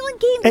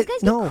violent game. These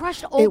guys get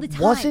crushed all the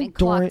time and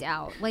clocked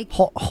out. Like,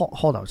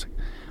 hold on a second.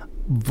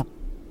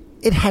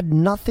 It had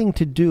nothing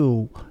to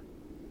do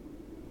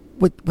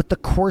with the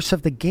course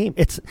of the game.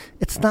 It's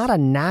not a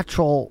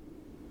natural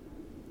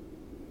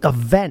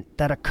event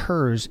that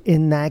occurs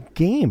in that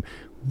game.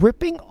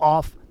 Ripping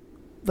off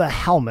the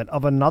helmet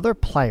of another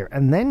player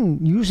and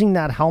then using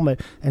that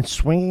helmet and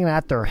swinging it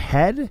at their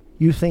head,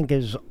 you think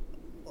is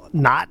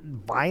not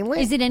violent?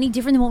 Is it any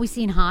different than what we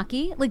see in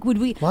hockey? Like,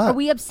 are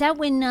we upset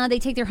when they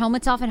take their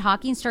helmets off in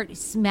hockey and start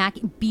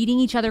beating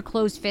each other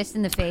closed fists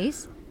in the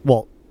face?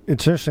 Well,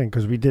 it's interesting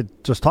because we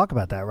did just talk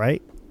about that,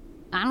 right?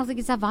 I don't think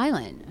it's that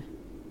violent.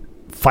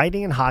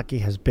 Fighting in hockey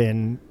has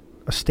been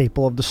a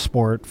staple of the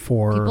sport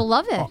for... People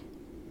love it.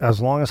 As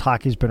long as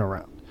hockey's been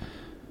around.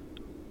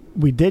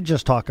 We did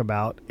just talk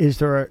about,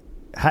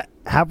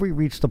 have we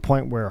reached the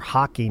point where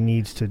hockey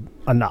needs to...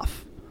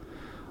 Enough.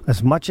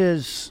 As much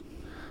as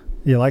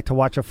you like to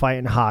watch a fight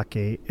in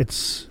hockey,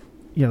 it's,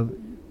 I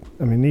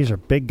mean, these are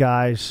big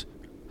guys,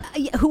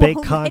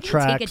 big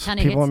contracts,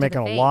 people are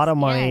making a lot of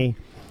money.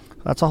 Yeah.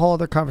 That's a whole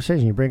other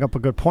conversation. You bring up a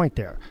good point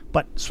there.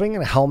 But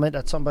swinging a helmet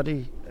at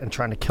somebody and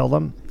trying to kill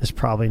them is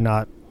probably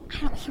not...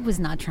 He was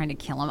not trying to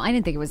kill him. I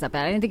didn't think it was that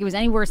bad. I didn't think it was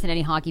any worse than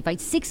any hockey fight.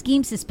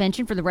 6-game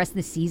suspension for the rest of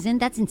the season?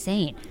 That's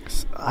insane.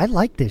 I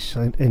like this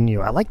in you.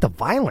 I like the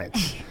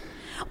violence.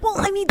 Well,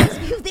 I mean,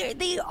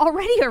 they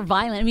already are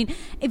violent. I mean,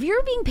 if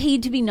you're being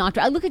paid to be knocked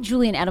out, I look at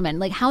Julian Edelman,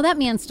 like how that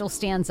man still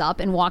stands up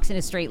and walks in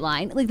a straight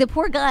line. Like, the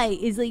poor guy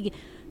is like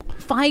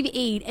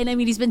 5'8", and I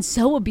mean, he's been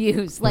so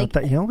abused. Like,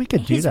 we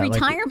could do his that.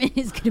 retirement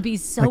is going to be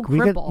so we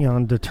crippled.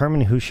 could,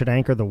 determine who should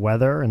anchor the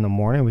weather in the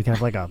morning. We can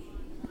have like a,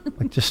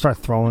 just start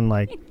throwing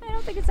like... I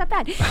don't think it's that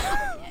bad.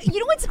 You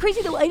know what's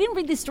crazy though? I didn't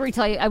read this story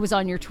till I was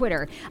on your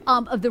Twitter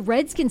of the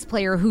Redskins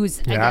player who's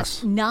I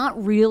guess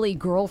not really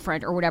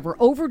girlfriend or whatever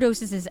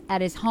overdoses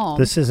at his home.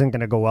 This isn't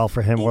going to go well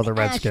for him or the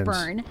Redskins.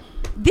 Ashburn.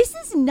 This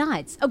is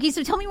nuts. Okay,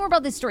 so tell me more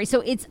about this story.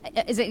 So is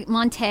it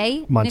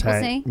Monte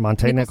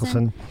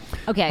Nicholson?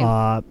 Okay.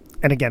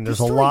 And again, there's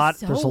a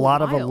lot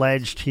of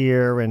alleged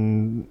here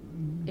and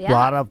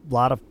a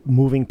lot of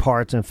moving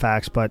parts and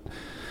facts, but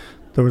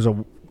there was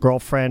a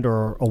girlfriend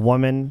or a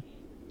woman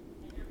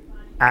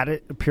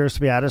appears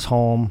to be at his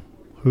home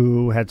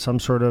who had some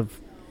sort of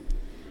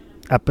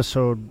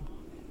episode,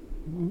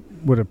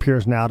 what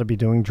appears now to be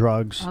doing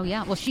drugs. Oh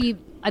yeah, well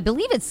I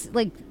believe it's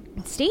like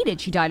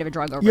stated she died of a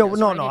drug overdose.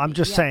 No, I'm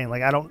just saying,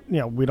 like,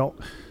 we don't,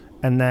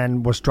 and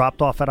then was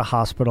dropped off at a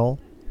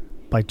hospital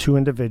by two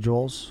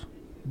individuals,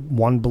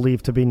 one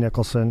believed to be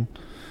Nicholson,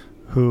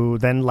 who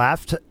then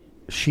left.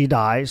 She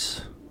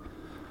dies.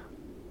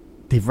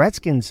 The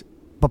Redskins...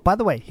 But by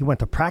the way, he went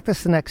to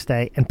practice the next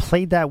day and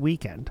played that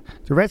weekend.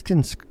 The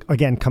Redskins,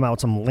 again, come out with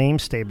some lame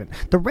statement.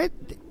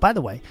 By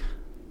the way,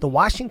 the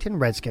Washington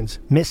Redskins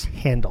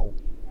mishandle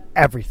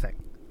everything.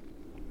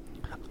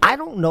 I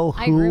don't know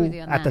who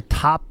at the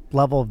top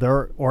level of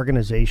their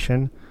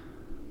organization,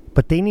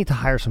 but they need to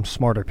hire some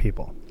smarter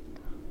people.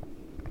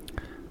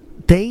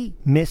 They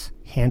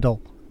mishandle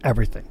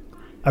everything.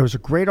 There was a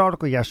great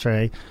article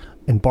yesterday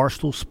in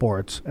Barstool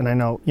Sports, and I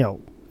know,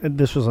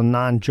 this was a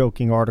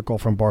non-joking article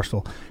from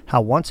Barstool,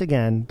 how once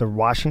again the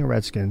Washington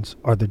Redskins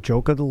are the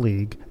joke of the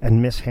league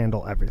and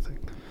mishandle everything.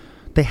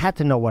 They had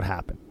to know what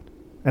happened,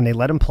 and they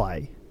let him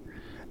play.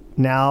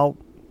 Now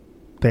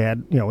they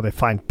had, they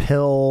find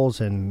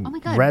pills and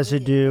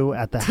residue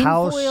at the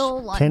house,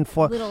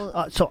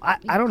 tinfoil. So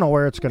I don't know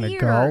where it's going to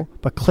go,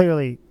 but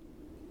clearly,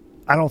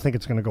 I don't think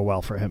it's going to go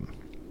well for him.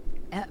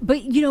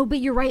 But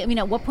you're right. I mean,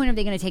 at what point are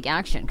they going to take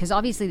action? Because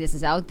obviously this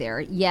is out there.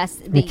 Yes.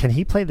 Can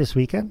he play this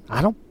weekend?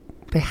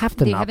 They have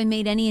to. They haven't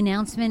made any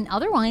announcement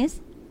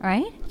otherwise,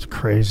 right? It's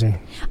crazy.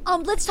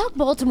 Let's talk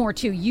Baltimore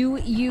too. You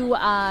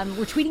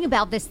were tweeting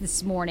about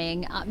this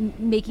morning,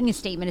 making a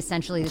statement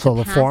essentially. So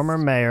the former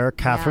mayor,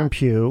 Catherine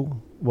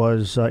Pugh,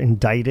 was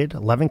indicted,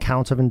 11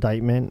 counts of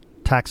indictment,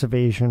 tax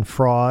evasion,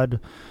 fraud,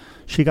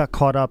 she got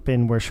caught up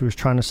in where she was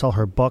trying to sell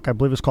her book. I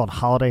believe it's called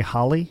Holiday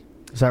Holly.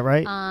 Is that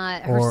right?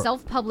 Her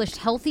self-published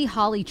Healthy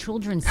Holly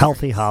children's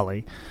Healthy series.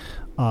 Holly.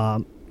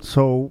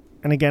 So,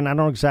 and again, I don't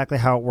know exactly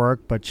how it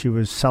worked, but she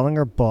was selling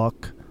her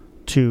book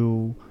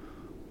to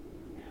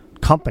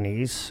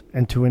companies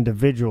and to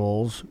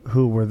individuals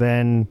who were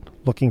then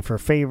looking for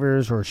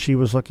favors, or she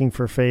was looking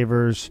for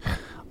favors,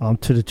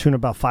 to the tune of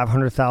about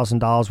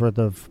 $500,000 worth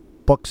of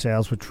book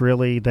sales, which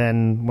really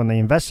then, when they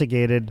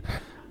investigated,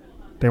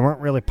 they weren't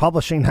really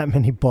publishing that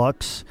many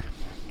books.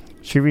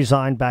 She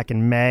resigned back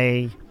in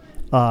May.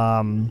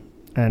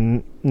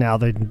 And now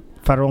the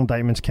federal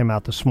indictments came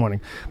out this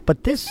morning.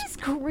 But this is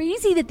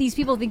crazy that these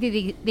people think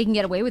that they can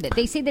get away with it.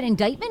 They say that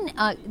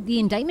the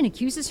indictment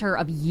accuses her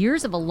of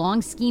years of a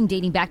long scheme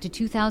dating back to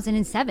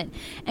 2007.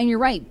 And you're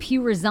right,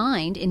 Pugh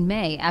resigned in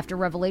May after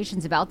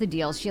revelations about the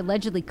deals she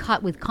allegedly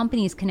cut with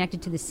companies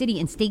connected to the city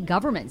and state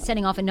government,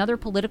 setting off another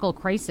political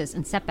crisis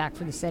and setback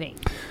for the city.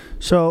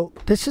 So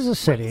this is a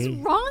city.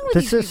 What's wrong with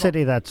this these is a people?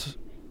 city that's,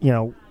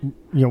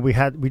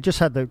 we just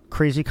had the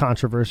crazy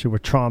controversy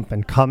with Trump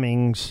and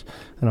Cummings,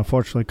 and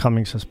unfortunately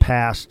Cummings has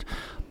passed,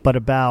 but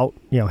about,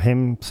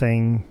 him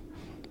saying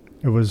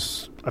it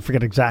was, I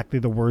forget exactly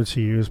the words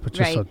he used, but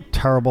just right. a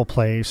terrible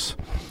place.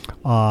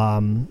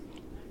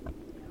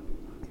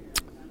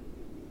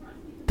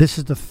 This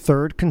is the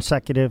third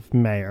consecutive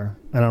mayor,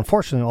 and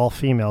unfortunately all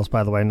females,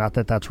 by the way, not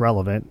that that's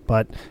relevant,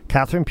 but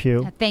Catherine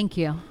Pugh. Thank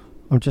you.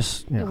 I'm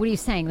just. What are you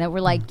saying? That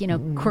we're like,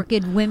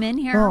 crooked women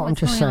here? No, What's I'm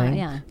just going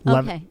saying. on? Yeah.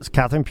 Okay. It's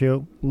Catherine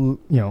Pugh,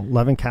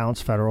 11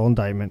 counts, federal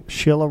indictment.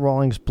 Sheila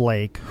Rawlings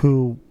Blake,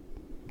 who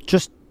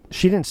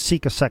she didn't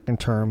seek a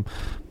second term,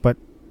 but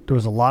there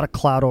was a lot of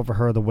clout over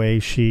her, the way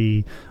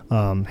she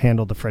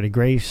handled the Freddie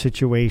Gray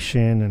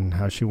situation and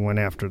how she went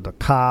after the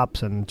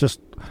cops, and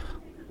just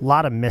a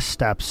lot of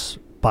missteps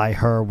by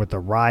her with the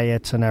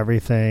riots and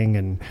everything.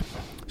 And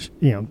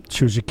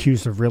she was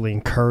accused of really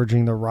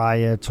encouraging the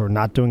riots or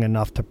not doing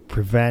enough to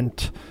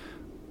prevent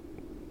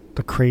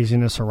the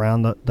craziness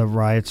around the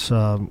riots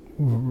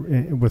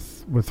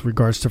with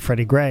regards to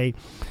Freddie Gray.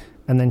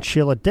 And then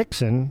Sheila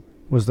Dixon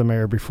was the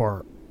mayor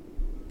before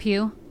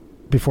Pugh?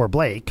 Before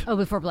Blake. Oh,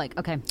 before Blake.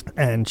 Okay.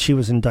 And she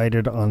was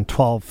indicted on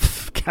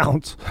 12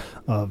 counts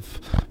of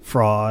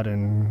fraud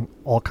and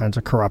all kinds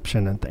of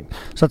corruption and things.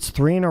 So that's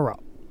 3 in a row.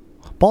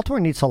 Baltimore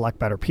needs to elect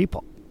better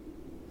people.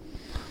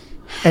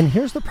 And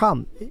here's the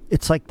problem.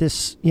 It's like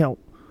this, what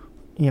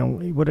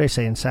did I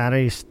say?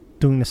 Insanity's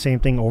doing the same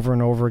thing over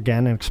and over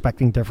again and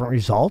expecting different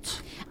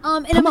results.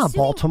 And Come on,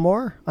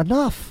 Baltimore.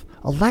 Enough.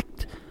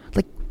 Elect.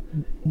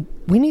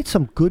 We need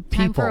some good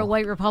people. Time for a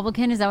white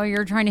Republican? Is that what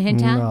you're trying to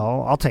hint at?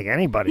 No, I'll take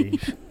anybody.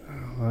 They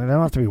don't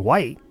have to be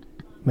white.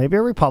 Maybe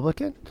a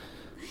Republican.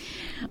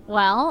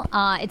 Well,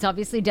 it's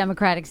obviously a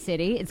Democratic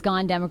city. It's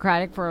gone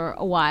Democratic for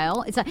a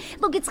while. It's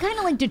kind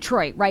of like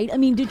Detroit, right? I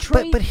mean,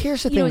 Detroit. But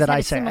here's the thing that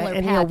I say,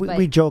 and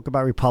we joke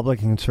about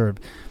Republican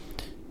conservative.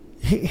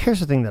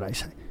 Here's the thing that I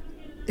say: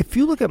 if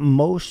you look at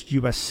most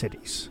U.S.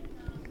 cities,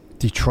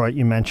 Detroit,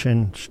 you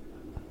mentioned,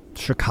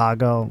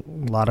 Chicago,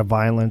 a lot of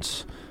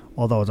violence.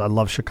 Although I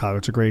love Chicago,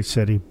 it's a great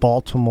city.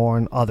 Baltimore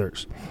and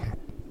others.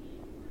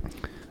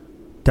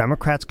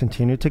 Democrats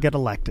continue to get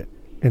elected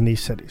in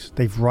these cities.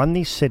 They've run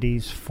these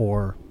cities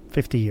for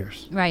 50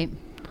 years. Right.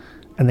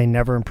 And they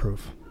never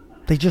improve.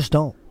 They just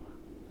don't.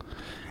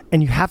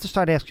 And you have to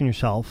start asking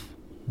yourself,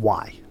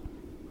 why?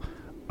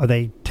 Are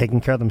they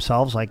taking care of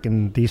themselves like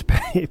in these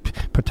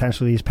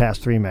potentially these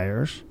past 3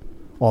 mayors?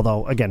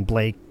 Although, again,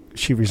 Blake,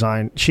 she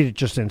resigned. She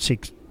just didn't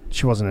seek,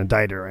 she wasn't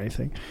indicted or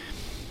anything.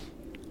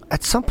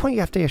 At some point,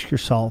 you have to ask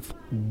yourself,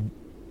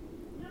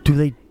 do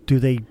they?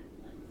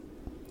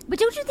 But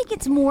don't you think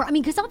it's more? I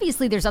mean, because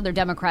obviously there's other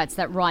Democrats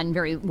that run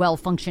very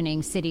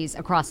well-functioning cities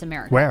across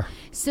America. Where?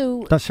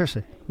 So no,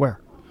 seriously, where?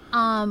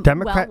 Well,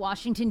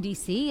 Washington,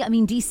 D.C. I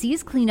mean, D.C.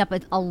 has cleaned up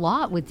a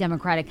lot with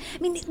Democratic. I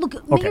mean,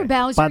 look, Mayor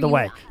Bowser. By the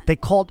way, they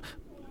called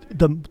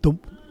the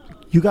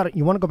you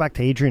want to go back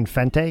to Adrian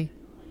Fente,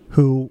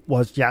 who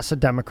was a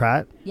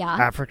Democrat,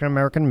 African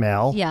American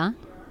male. Yeah.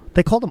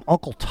 They called him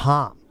Uncle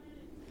Tom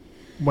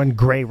when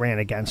Gray ran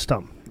against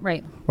him.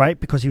 Right. Right?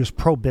 Because he was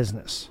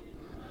pro-business.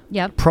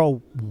 Yep.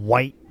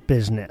 Pro-white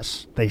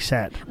business, they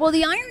said. Well,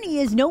 the irony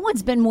is no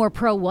one's been more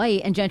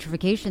pro-white and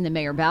gentrification than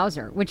Mayor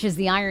Bowser, which is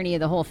the irony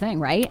of the whole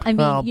thing, right? I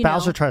mean,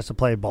 Bowser tries to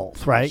play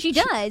both, right? She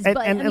does.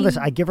 And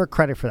listen, I give her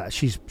credit for that.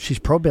 She's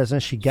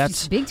pro-business. She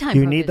gets, big time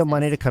you need the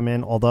money to come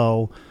in,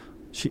 although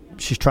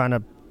she's trying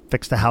to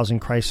fix the housing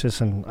crisis,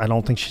 and I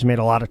don't think she's made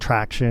a lot of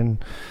traction.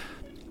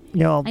 I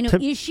know.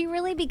 Is she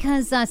really?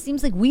 Because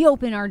seems like we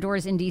open our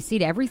doors in D.C.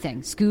 to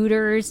everything.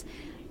 Scooters,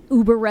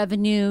 Uber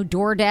revenue,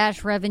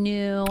 DoorDash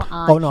revenue, huge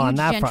on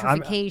that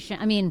gentrification.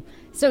 front. I mean,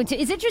 so it's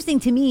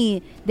interesting to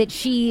me that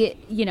she,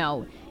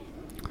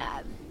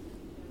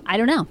 I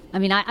don't know. I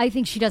mean, I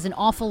think she does an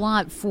awful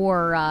lot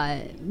for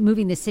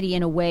moving the city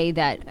in a way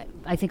that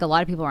I think a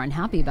lot of people are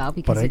unhappy about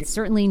because it's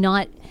certainly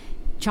not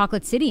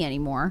Chocolate City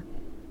anymore.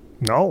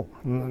 No,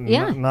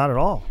 not at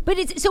all. But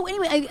it's so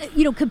anyway.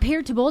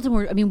 Compared to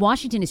Baltimore, I mean,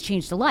 Washington has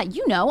changed a lot.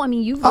 I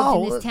mean, you've lived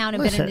in this town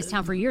and been in this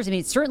town for years. I mean,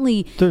 it's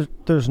certainly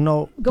there's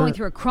no going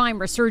through a crime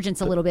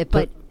resurgence a little bit,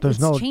 but there's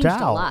it's no changed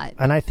doubt. a lot.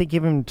 And I think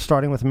even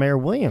starting with Mayor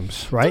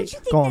Williams, right? Don't you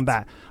think going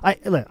back,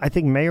 I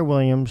think Mayor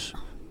Williams,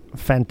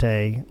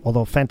 Fente,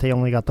 although Fente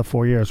only got the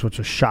 4 years, which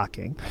was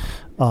shocking,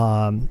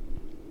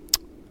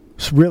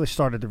 really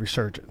started the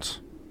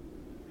resurgence.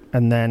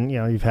 And then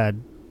you've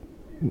had.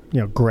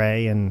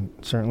 Gray and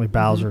certainly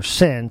Bowser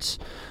since.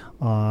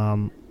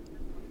 I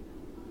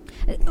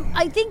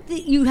think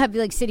that you have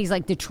cities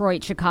like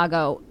Detroit,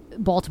 Chicago,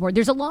 Baltimore.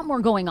 There's a lot more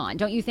going on,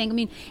 don't you think? I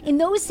mean, in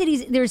those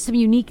cities, there's some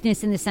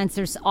uniqueness in the sense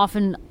there's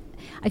often,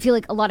 I feel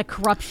like, a lot of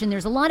corruption.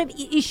 There's a lot of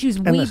issues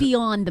way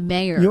beyond the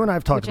mayor. You and I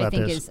have talked about this,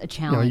 which I think is a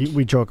challenge.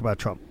 We joke about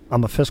Trump.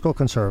 I'm a fiscal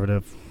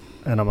conservative,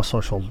 and I'm a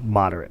social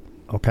moderate.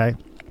 Okay.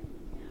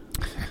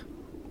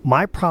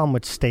 My problem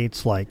with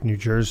states like New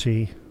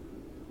Jersey,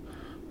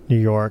 New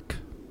York,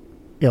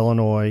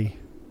 Illinois,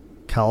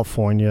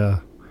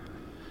 California,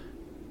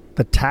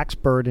 the tax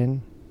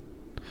burden,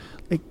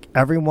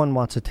 everyone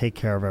wants to take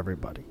care of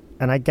everybody.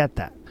 And I get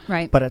that.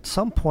 Right. But at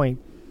some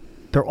point,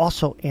 they're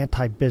also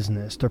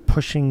anti-business. They're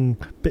pushing,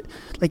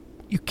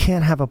 you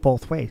can't have it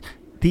both ways.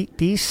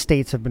 These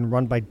states have been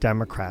run by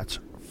Democrats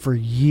for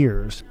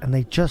years, and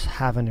they just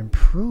haven't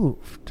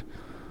improved.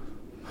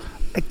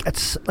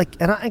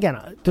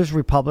 Again, there's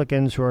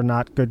Republicans who are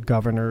not good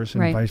governors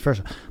and vice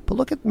versa. But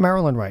look at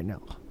Maryland right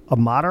now. A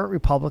moderate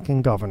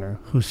Republican governor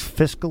who's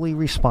fiscally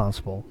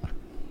responsible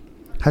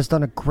has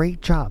done a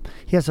great job.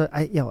 He has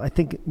I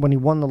think when he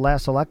won the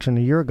last election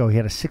a year ago, he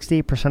had a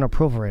 68%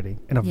 approval rating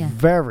in a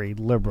very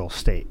liberal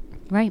state.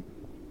 Right.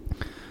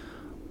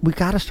 We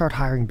got to start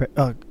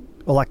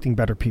electing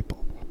better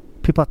people.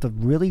 People have to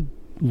really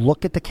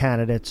look at the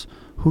candidates,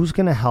 who's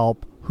going to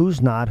help, who's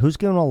not, who's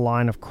giving a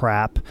line of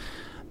crap.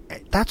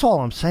 That's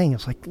all I'm saying.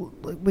 It's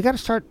we got to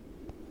start,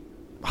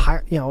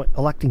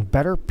 electing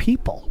better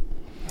people.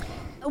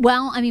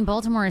 Well, I mean,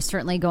 Baltimore is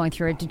certainly going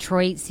through it.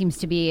 Detroit seems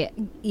to be,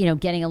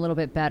 getting a little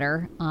bit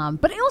better.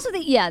 But I also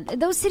think,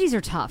 those cities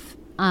are tough.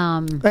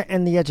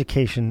 And the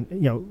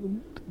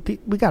education,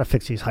 we got to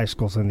fix these high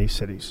schools in these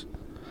cities.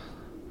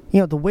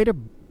 The way to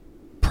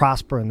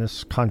prosper in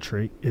this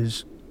country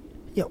is,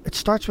 it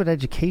starts with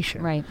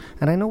education. Right.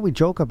 And I know we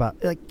joke about,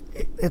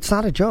 it's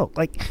not a joke.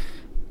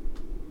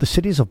 The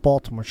cities of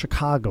Baltimore,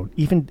 Chicago,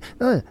 even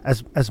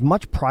as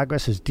much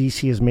progress as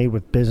D.C. has made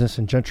with business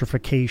and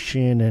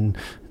gentrification, and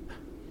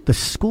the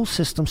school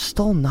system's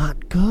still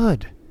not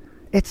good.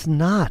 It's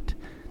not.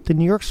 The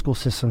New York school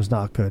system's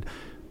not good.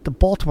 The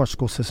Baltimore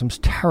school system's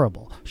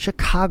terrible.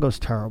 Chicago's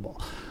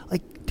terrible.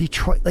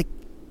 Detroit,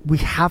 we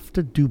have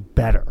to do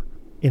better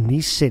in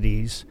these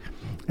cities,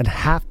 and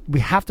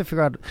we have to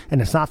figure out.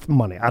 And it's not for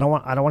money. I don't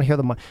want to hear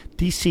the money.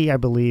 D.C. I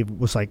believe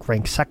was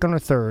ranked second or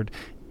third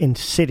in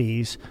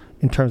cities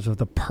in terms of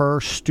the per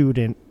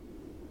student,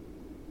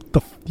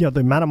 the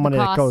amount of money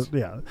that goes.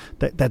 Yeah,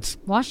 that's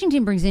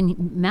Washington brings in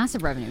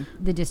massive revenue.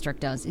 The district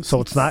does.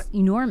 It's not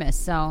enormous.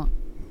 So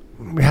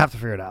we have to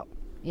figure it out.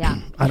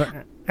 Yeah.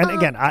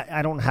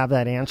 I don't have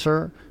that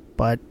answer,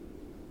 but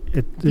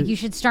I think you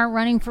should start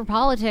running for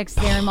politics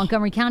there in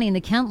Montgomery County in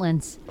the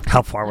Kentlands.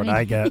 How far would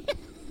I get?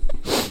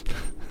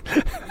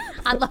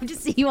 I'd love to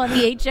see you on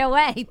the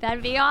HOA.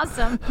 That'd be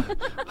awesome.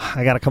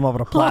 I got to come up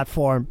with a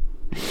platform.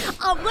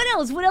 What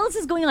else? What else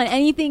is going on?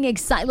 Anything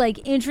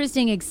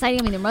interesting,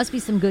 exciting? I mean, there must be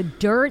some good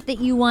dirt that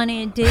you want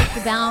to dig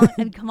about. I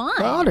mean, come on.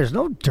 Oh, there's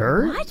no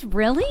dirt. What?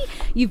 Really?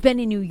 You've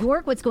been in New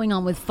York. What's going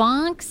on with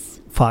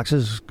Fox? Fox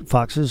is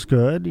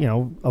good.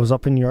 I was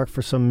up in New York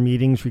for some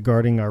meetings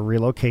regarding our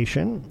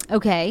relocation.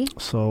 Okay.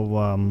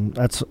 So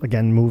that's,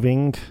 again,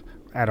 moving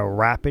at a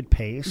rapid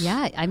pace.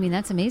 Yeah, I mean,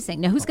 that's amazing.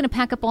 Now, who's going to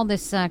pack up all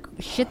this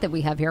shit that we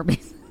have here,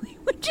 basically?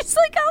 We're just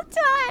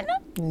outdone.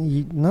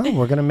 No,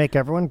 we're going to make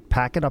everyone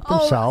pack it up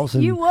themselves.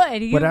 And you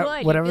would.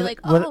 Whatever,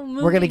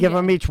 we're going to give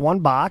them each one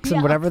box,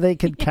 and whatever they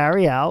could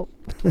carry out.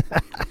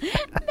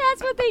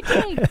 That's what they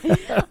take.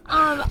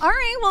 All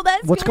right, well,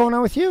 that's what's going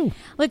on with you?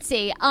 Let's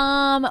see.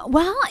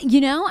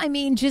 I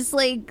mean, just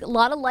a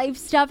lot of life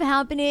stuff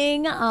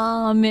happening.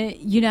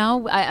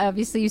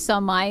 Obviously you saw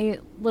my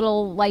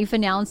little life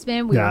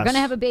announcement. We were going to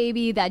have a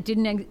baby. That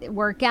didn't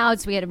work out,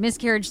 so we had a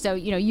miscarriage. So,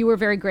 you were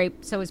very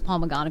great. So was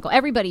Paul McGonigal.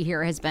 Everybody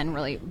here has been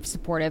really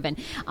supportive, and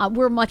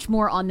we're much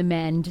more on the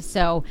mend.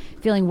 So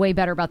feeling way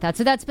better about that.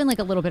 So that's been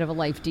a little bit of a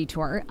life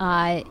detour.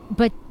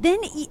 But then,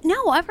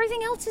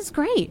 everything else is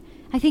great.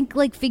 I think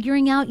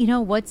figuring out,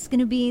 what's going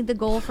to be the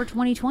goal for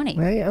 2020.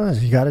 Hey,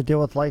 you got to deal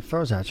with life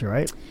throws at you,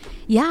 right?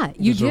 Yeah,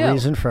 you do. There's a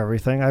reason for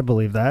everything. I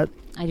believe that.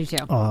 I do too.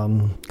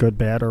 Good,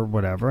 bad, or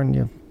whatever, and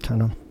you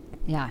kind of.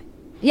 Yeah.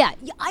 Yeah,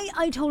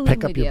 I totally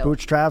pick up your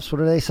bootstraps. What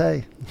do they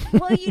say?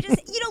 Well, you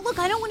just, look,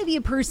 I don't want to be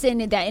a person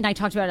that, and I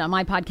talked about it on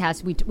my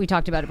podcast. We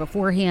talked about it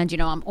beforehand.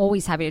 I'm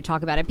always happy to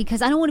talk about it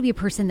because I don't want to be a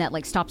person that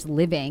stops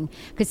living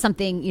because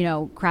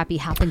something, crappy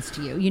happens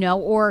to you,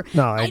 or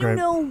no, I don't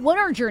know what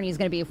our journey is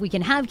going to be, if we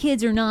can have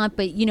kids or not.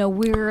 But,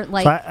 we're So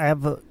I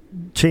have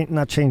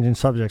not changing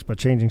subjects, but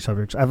changing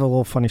subjects. I have a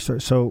little funny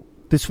story. So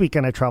this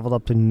weekend I traveled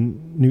up to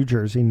New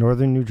Jersey,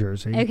 northern New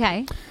Jersey.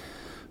 Okay.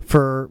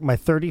 For my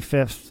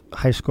 35th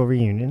high school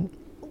reunion.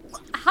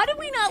 How did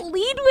we not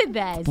lead with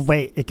this?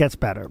 Wait, it gets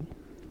better.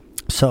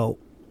 So,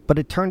 but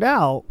it turned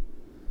out,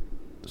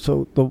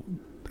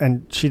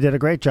 and she did a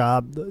great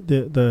job.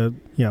 The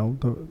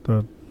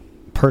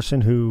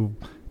person who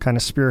kind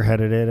of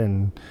spearheaded it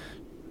and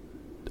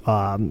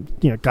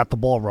got the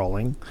ball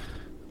rolling.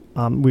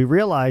 We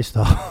realized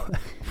though,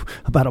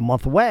 about a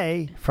month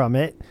away from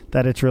it,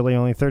 that it's really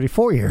only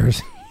 34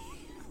 years.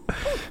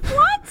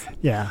 What?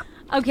 Yeah.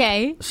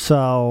 Okay.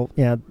 So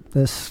yeah,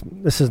 this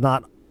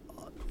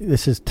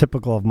is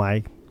typical of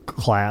my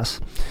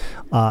class.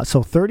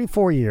 So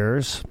 34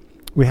 years.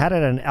 We had it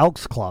at an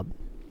Elks Club.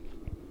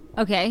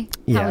 Okay.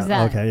 Yeah. How was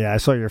that? Okay. Yeah, I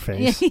saw your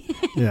face.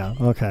 Yeah.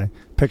 Okay.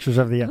 Pictures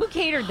of the. Who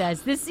catered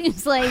this? This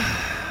seems like.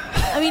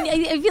 I mean,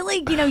 I feel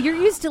like you're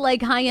used to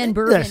like high-end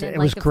bourbon. Yes, and, it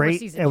was the great. Four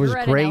Seasons. It was You're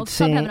at great an Elks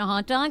Club seeing having a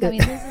hot dog. I mean,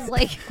 this is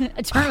like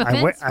a turn of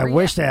events. I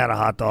wish they had a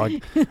hot dog.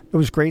 It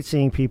was great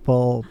seeing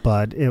people,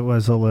 but it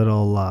was a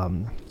little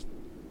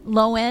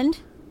low end,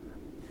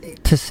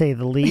 to say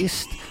the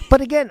least. But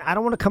again, I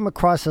don't want to come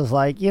across as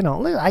like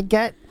I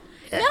get.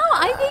 No,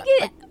 I think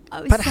it.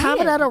 But have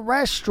it at a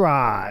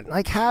restaurant.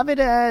 Like, have it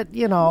at,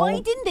 Why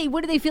didn't they?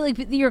 What do they feel like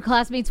your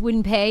classmates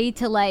wouldn't pay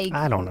to, like...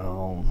 I don't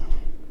know.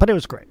 But it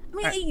was great. I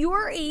mean, at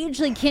your age,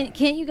 like,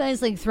 can't you guys,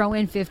 like, throw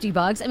in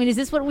 $50? I mean, is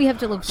this what we have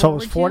to look so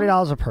forward to? So it was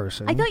 $40 a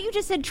person. I thought you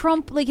just said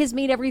Trump, like, has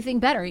made everything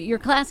better. Your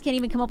class can't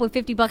even come up with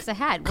 $50 a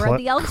head. We're at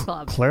the Elks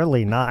Club.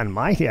 Clearly not in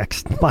my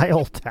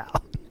old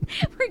town.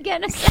 We're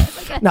getting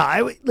like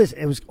No, listen.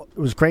 It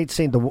was great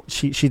seeing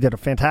she did a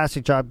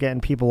fantastic job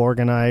getting people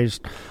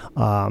organized.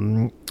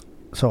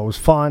 So it was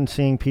fun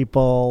seeing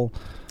people.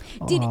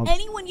 Did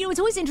anyone, it's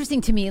always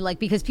interesting to me, like,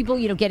 because people,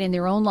 get in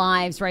their own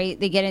lives, right?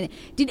 They get in.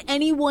 Did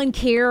anyone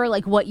care,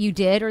 like, what you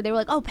did? Or they were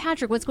like, oh,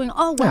 Patrick, what's going on?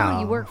 Oh, wow,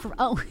 you work for,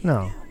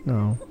 No.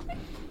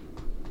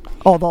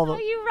 Although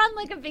you run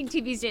like a big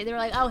TV station. They were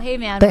like, oh, hey,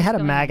 man. They had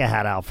a MAGA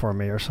hat out for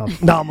me or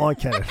something. No, I'm only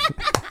kidding.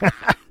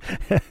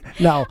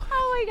 No.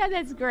 Oh, my God,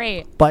 that's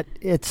great. But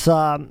it's,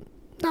 no,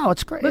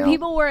 it's great. But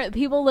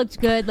people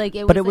looked good. Like,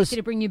 did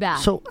it bring you back?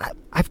 So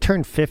I've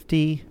turned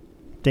 50.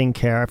 Didn't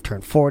care. I've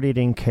turned 40.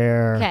 Didn't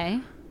care.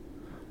 Okay.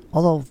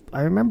 Although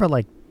I remember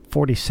like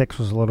 46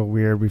 was a little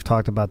weird. We've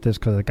talked about this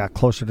because it got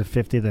closer to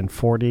 50 than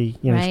 40.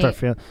 You start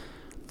feeling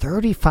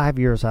 35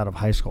 years out of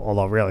high school.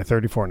 Although really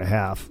 34 and a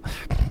half.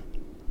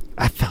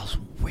 That felt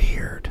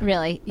weird.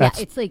 Really? Yeah.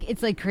 It's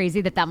like crazy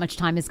that much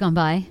time has gone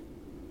by.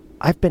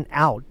 I've been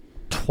out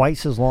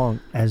twice as long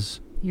as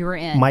you were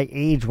in my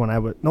age when I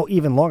was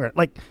even longer.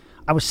 Like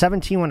I was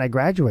 17 when I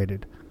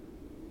graduated.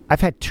 I've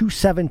had 2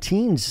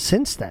 17s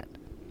since then.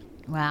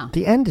 Wow.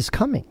 The end is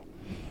coming.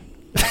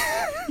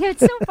 Yeah,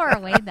 it's so far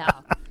away,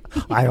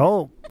 though. I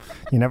hope.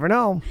 You never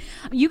know.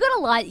 You got a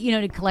lot,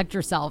 to collect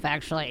yourself,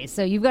 actually.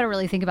 So you've got to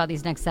really think about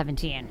these next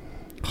 17.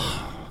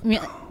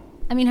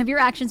 I mean, have your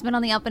actions been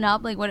on the up and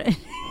up? Like, what?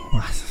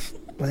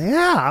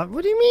 Yeah.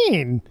 What do you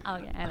mean?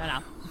 Okay, I don't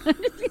know.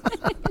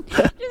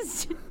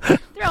 Just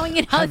throwing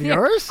it out there.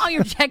 Yours? Oh,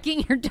 you're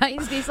checking your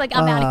dice. He's like,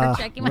 I'm out of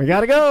here checking. We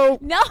gotta go.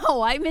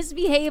 No, I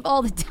misbehave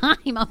all the time.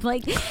 I'm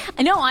like,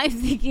 I know. I'm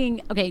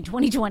thinking, okay,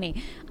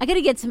 2020. I got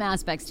to get some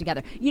aspects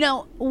together.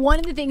 One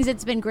of the things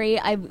that's been great,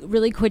 I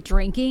really quit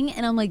drinking,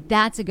 and I'm like,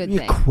 that's a good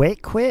thing. You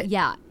quit?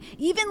 Yeah.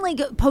 Even like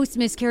post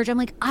miscarriage, I'm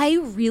like, I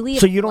really.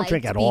 So you don't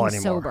drink at all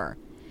anymore? Sober.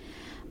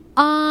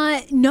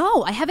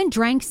 No, I haven't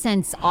drank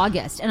since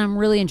August, and I'm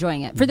really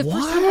enjoying it. For the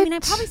first time, I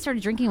probably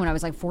started drinking when I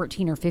was like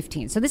 14 or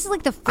 15. So this is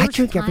like the first time. I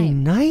drink every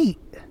night.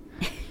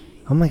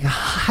 I'm like,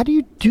 how do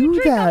you do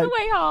drink that? On the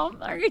way home,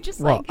 or you're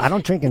just I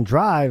don't drink and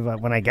drive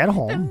when I get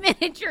home. The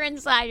minute you're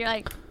inside, you're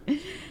like,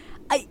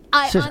 Seriously,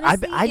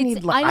 honestly, I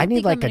need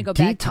like a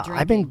detox.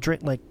 I've been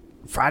drinking like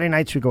Friday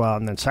nights we go out,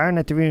 and then Saturday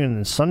night the reunion, and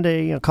then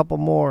Sunday a couple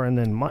more, and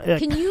then.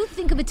 Can you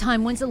think of a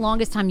time? When's the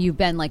longest time you've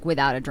been like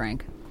without a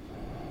drink?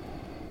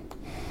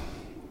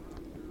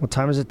 What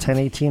time is it?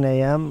 10:18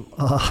 a.m.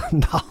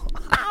 No.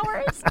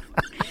 Hours.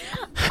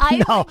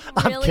 No,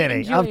 I'm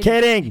kidding. I'm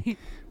kidding.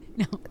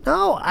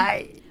 No,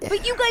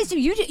 But you guys do.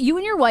 You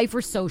and your wife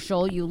are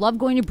social. You love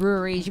going to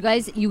breweries.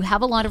 You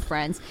have a lot of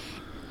friends.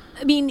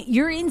 I mean,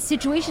 you're in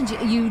situations.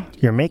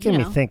 You're making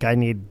me think I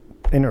need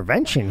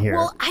intervention here.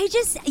 Well,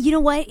 you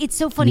know what? It's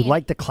so funny. You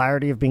like the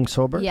clarity of being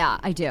sober? Yeah,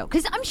 I do.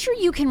 Because I'm sure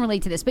you can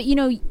relate to this. But, you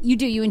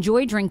do. You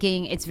enjoy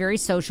drinking. It's very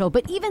social.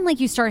 But even like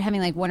you start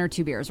having like 1 or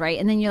 2 beers, right?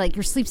 And then you're like,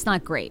 your sleep's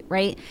not great,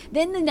 right?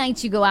 Then the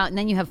nights you go out and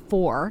then you have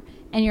 4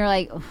 and you're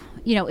like,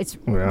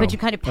 but you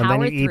kind of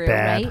power through,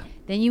 right?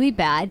 Then you eat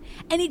bad.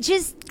 And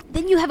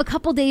then you have a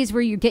couple days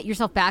where you get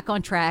yourself back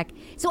on track.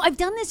 So I've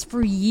done this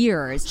for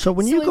years. So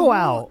when you go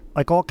out,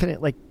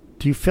 like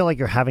do you feel like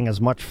you're having as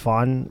much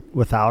fun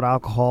without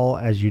alcohol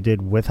as you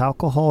did with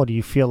alcohol? Or do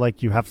you feel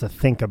like you have to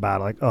think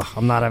about it, like, oh,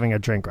 I'm not having a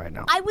drink right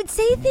now? I would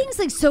say things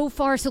like so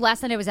far. So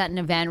last night I was at an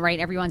event, right?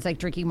 Everyone's like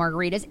drinking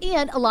margaritas.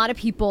 And a lot of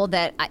people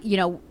that,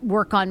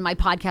 work on my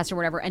podcast or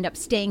whatever end up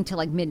staying till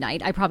like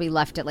midnight. I probably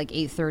left at like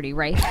 8:30,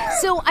 right?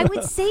 So I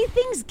would say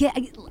things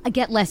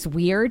get less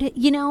weird,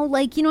 you know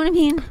what I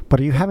mean? But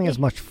are you having as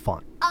much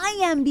fun? I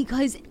am,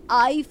 because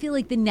I feel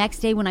like the next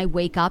day when I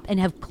wake up and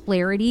have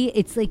clarity,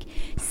 it's like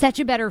such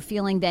a better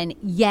feeling than,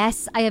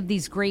 yes, I have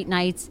these great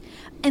nights.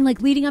 And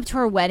like leading up to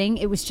our wedding,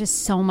 it was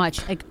just so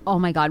much like, oh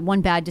my God,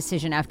 one bad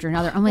decision after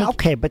another. I'm like,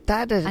 okay, but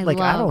that is I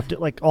don't do,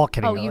 like, all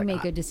kidding. Oh, you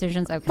make good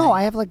decisions? Okay. No,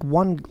 I have like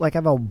I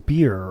have a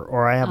beer,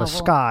 or I have a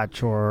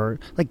scotch,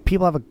 or like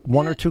people have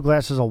one or two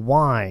glasses of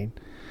wine.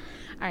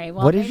 All right,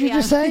 well, what did you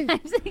just say?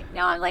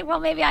 I'm like,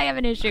 well, maybe I have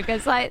an issue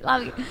because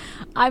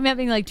I'm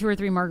having like 2 or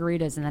 3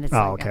 margaritas, and then it's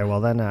okay.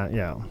 Well, then,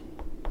 yeah.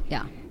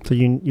 Yeah. So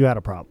you had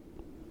a problem.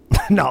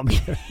 No, I'm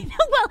kidding.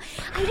 Well,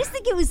 I just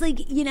think it was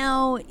like,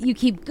 you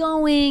keep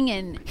going,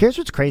 and here's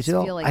what's crazy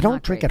though. Like I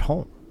don't drink at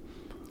home.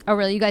 Oh,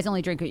 really? You guys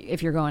only drink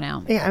if you're going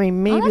out? Yeah, I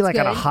mean, maybe like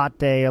good. on a hot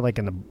day, like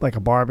a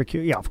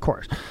barbecue. Yeah, of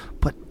course.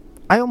 But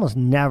I almost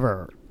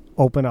never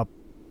open up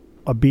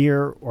a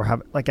beer or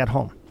have like at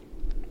home.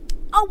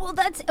 Oh, well,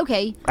 that's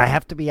okay. I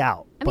have to be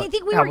out. I mean, I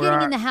think we were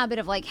getting in the habit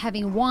of like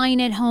having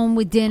wine at home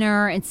with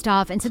dinner and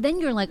stuff. And so then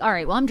you're like, all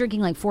right, well, I'm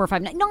drinking like 4 or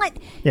 5. Not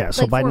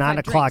so like by 4 or 9 5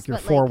 o'clock, drinks, you're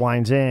but 4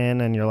 wines in,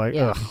 and you're like,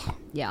 ugh.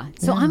 Yeah.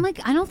 So I'm like,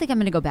 I don't think I'm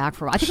going to go back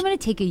for a while. I think I'm going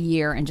to take a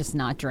year and just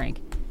not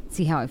drink.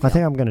 See how I feel. I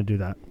think I'm going to do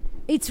that.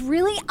 It's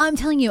really, I'm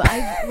telling you,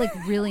 I've like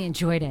really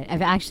enjoyed it.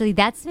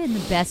 That's been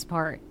the best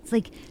part. It's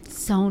like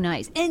so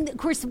nice. And of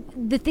course,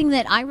 the thing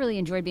that I really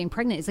enjoyed being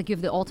pregnant is like you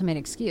have the ultimate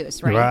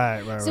excuse,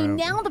 right? Right. So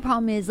now the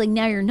problem is like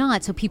now you're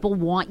not. So people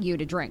want you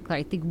to drink.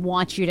 Like they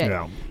want you to.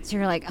 Yeah. So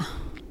you're like,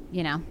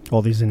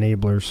 all these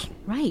enablers.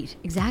 Right.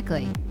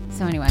 Exactly.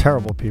 So anyway.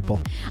 Terrible people.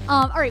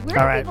 All right.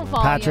 Where do people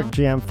follow Patrick,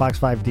 you? GM, Fox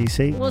 5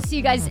 DC. We'll see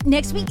you guys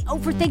next week. Oh,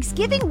 for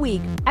Thanksgiving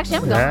week. Actually,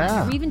 I'm going.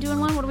 Are we even doing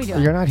one? What are we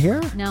doing? You're not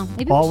here? No.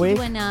 Maybe all we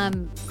week? should do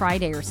one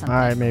Friday or something.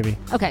 All right, maybe.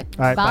 Okay.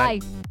 All right, bye.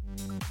 Bye.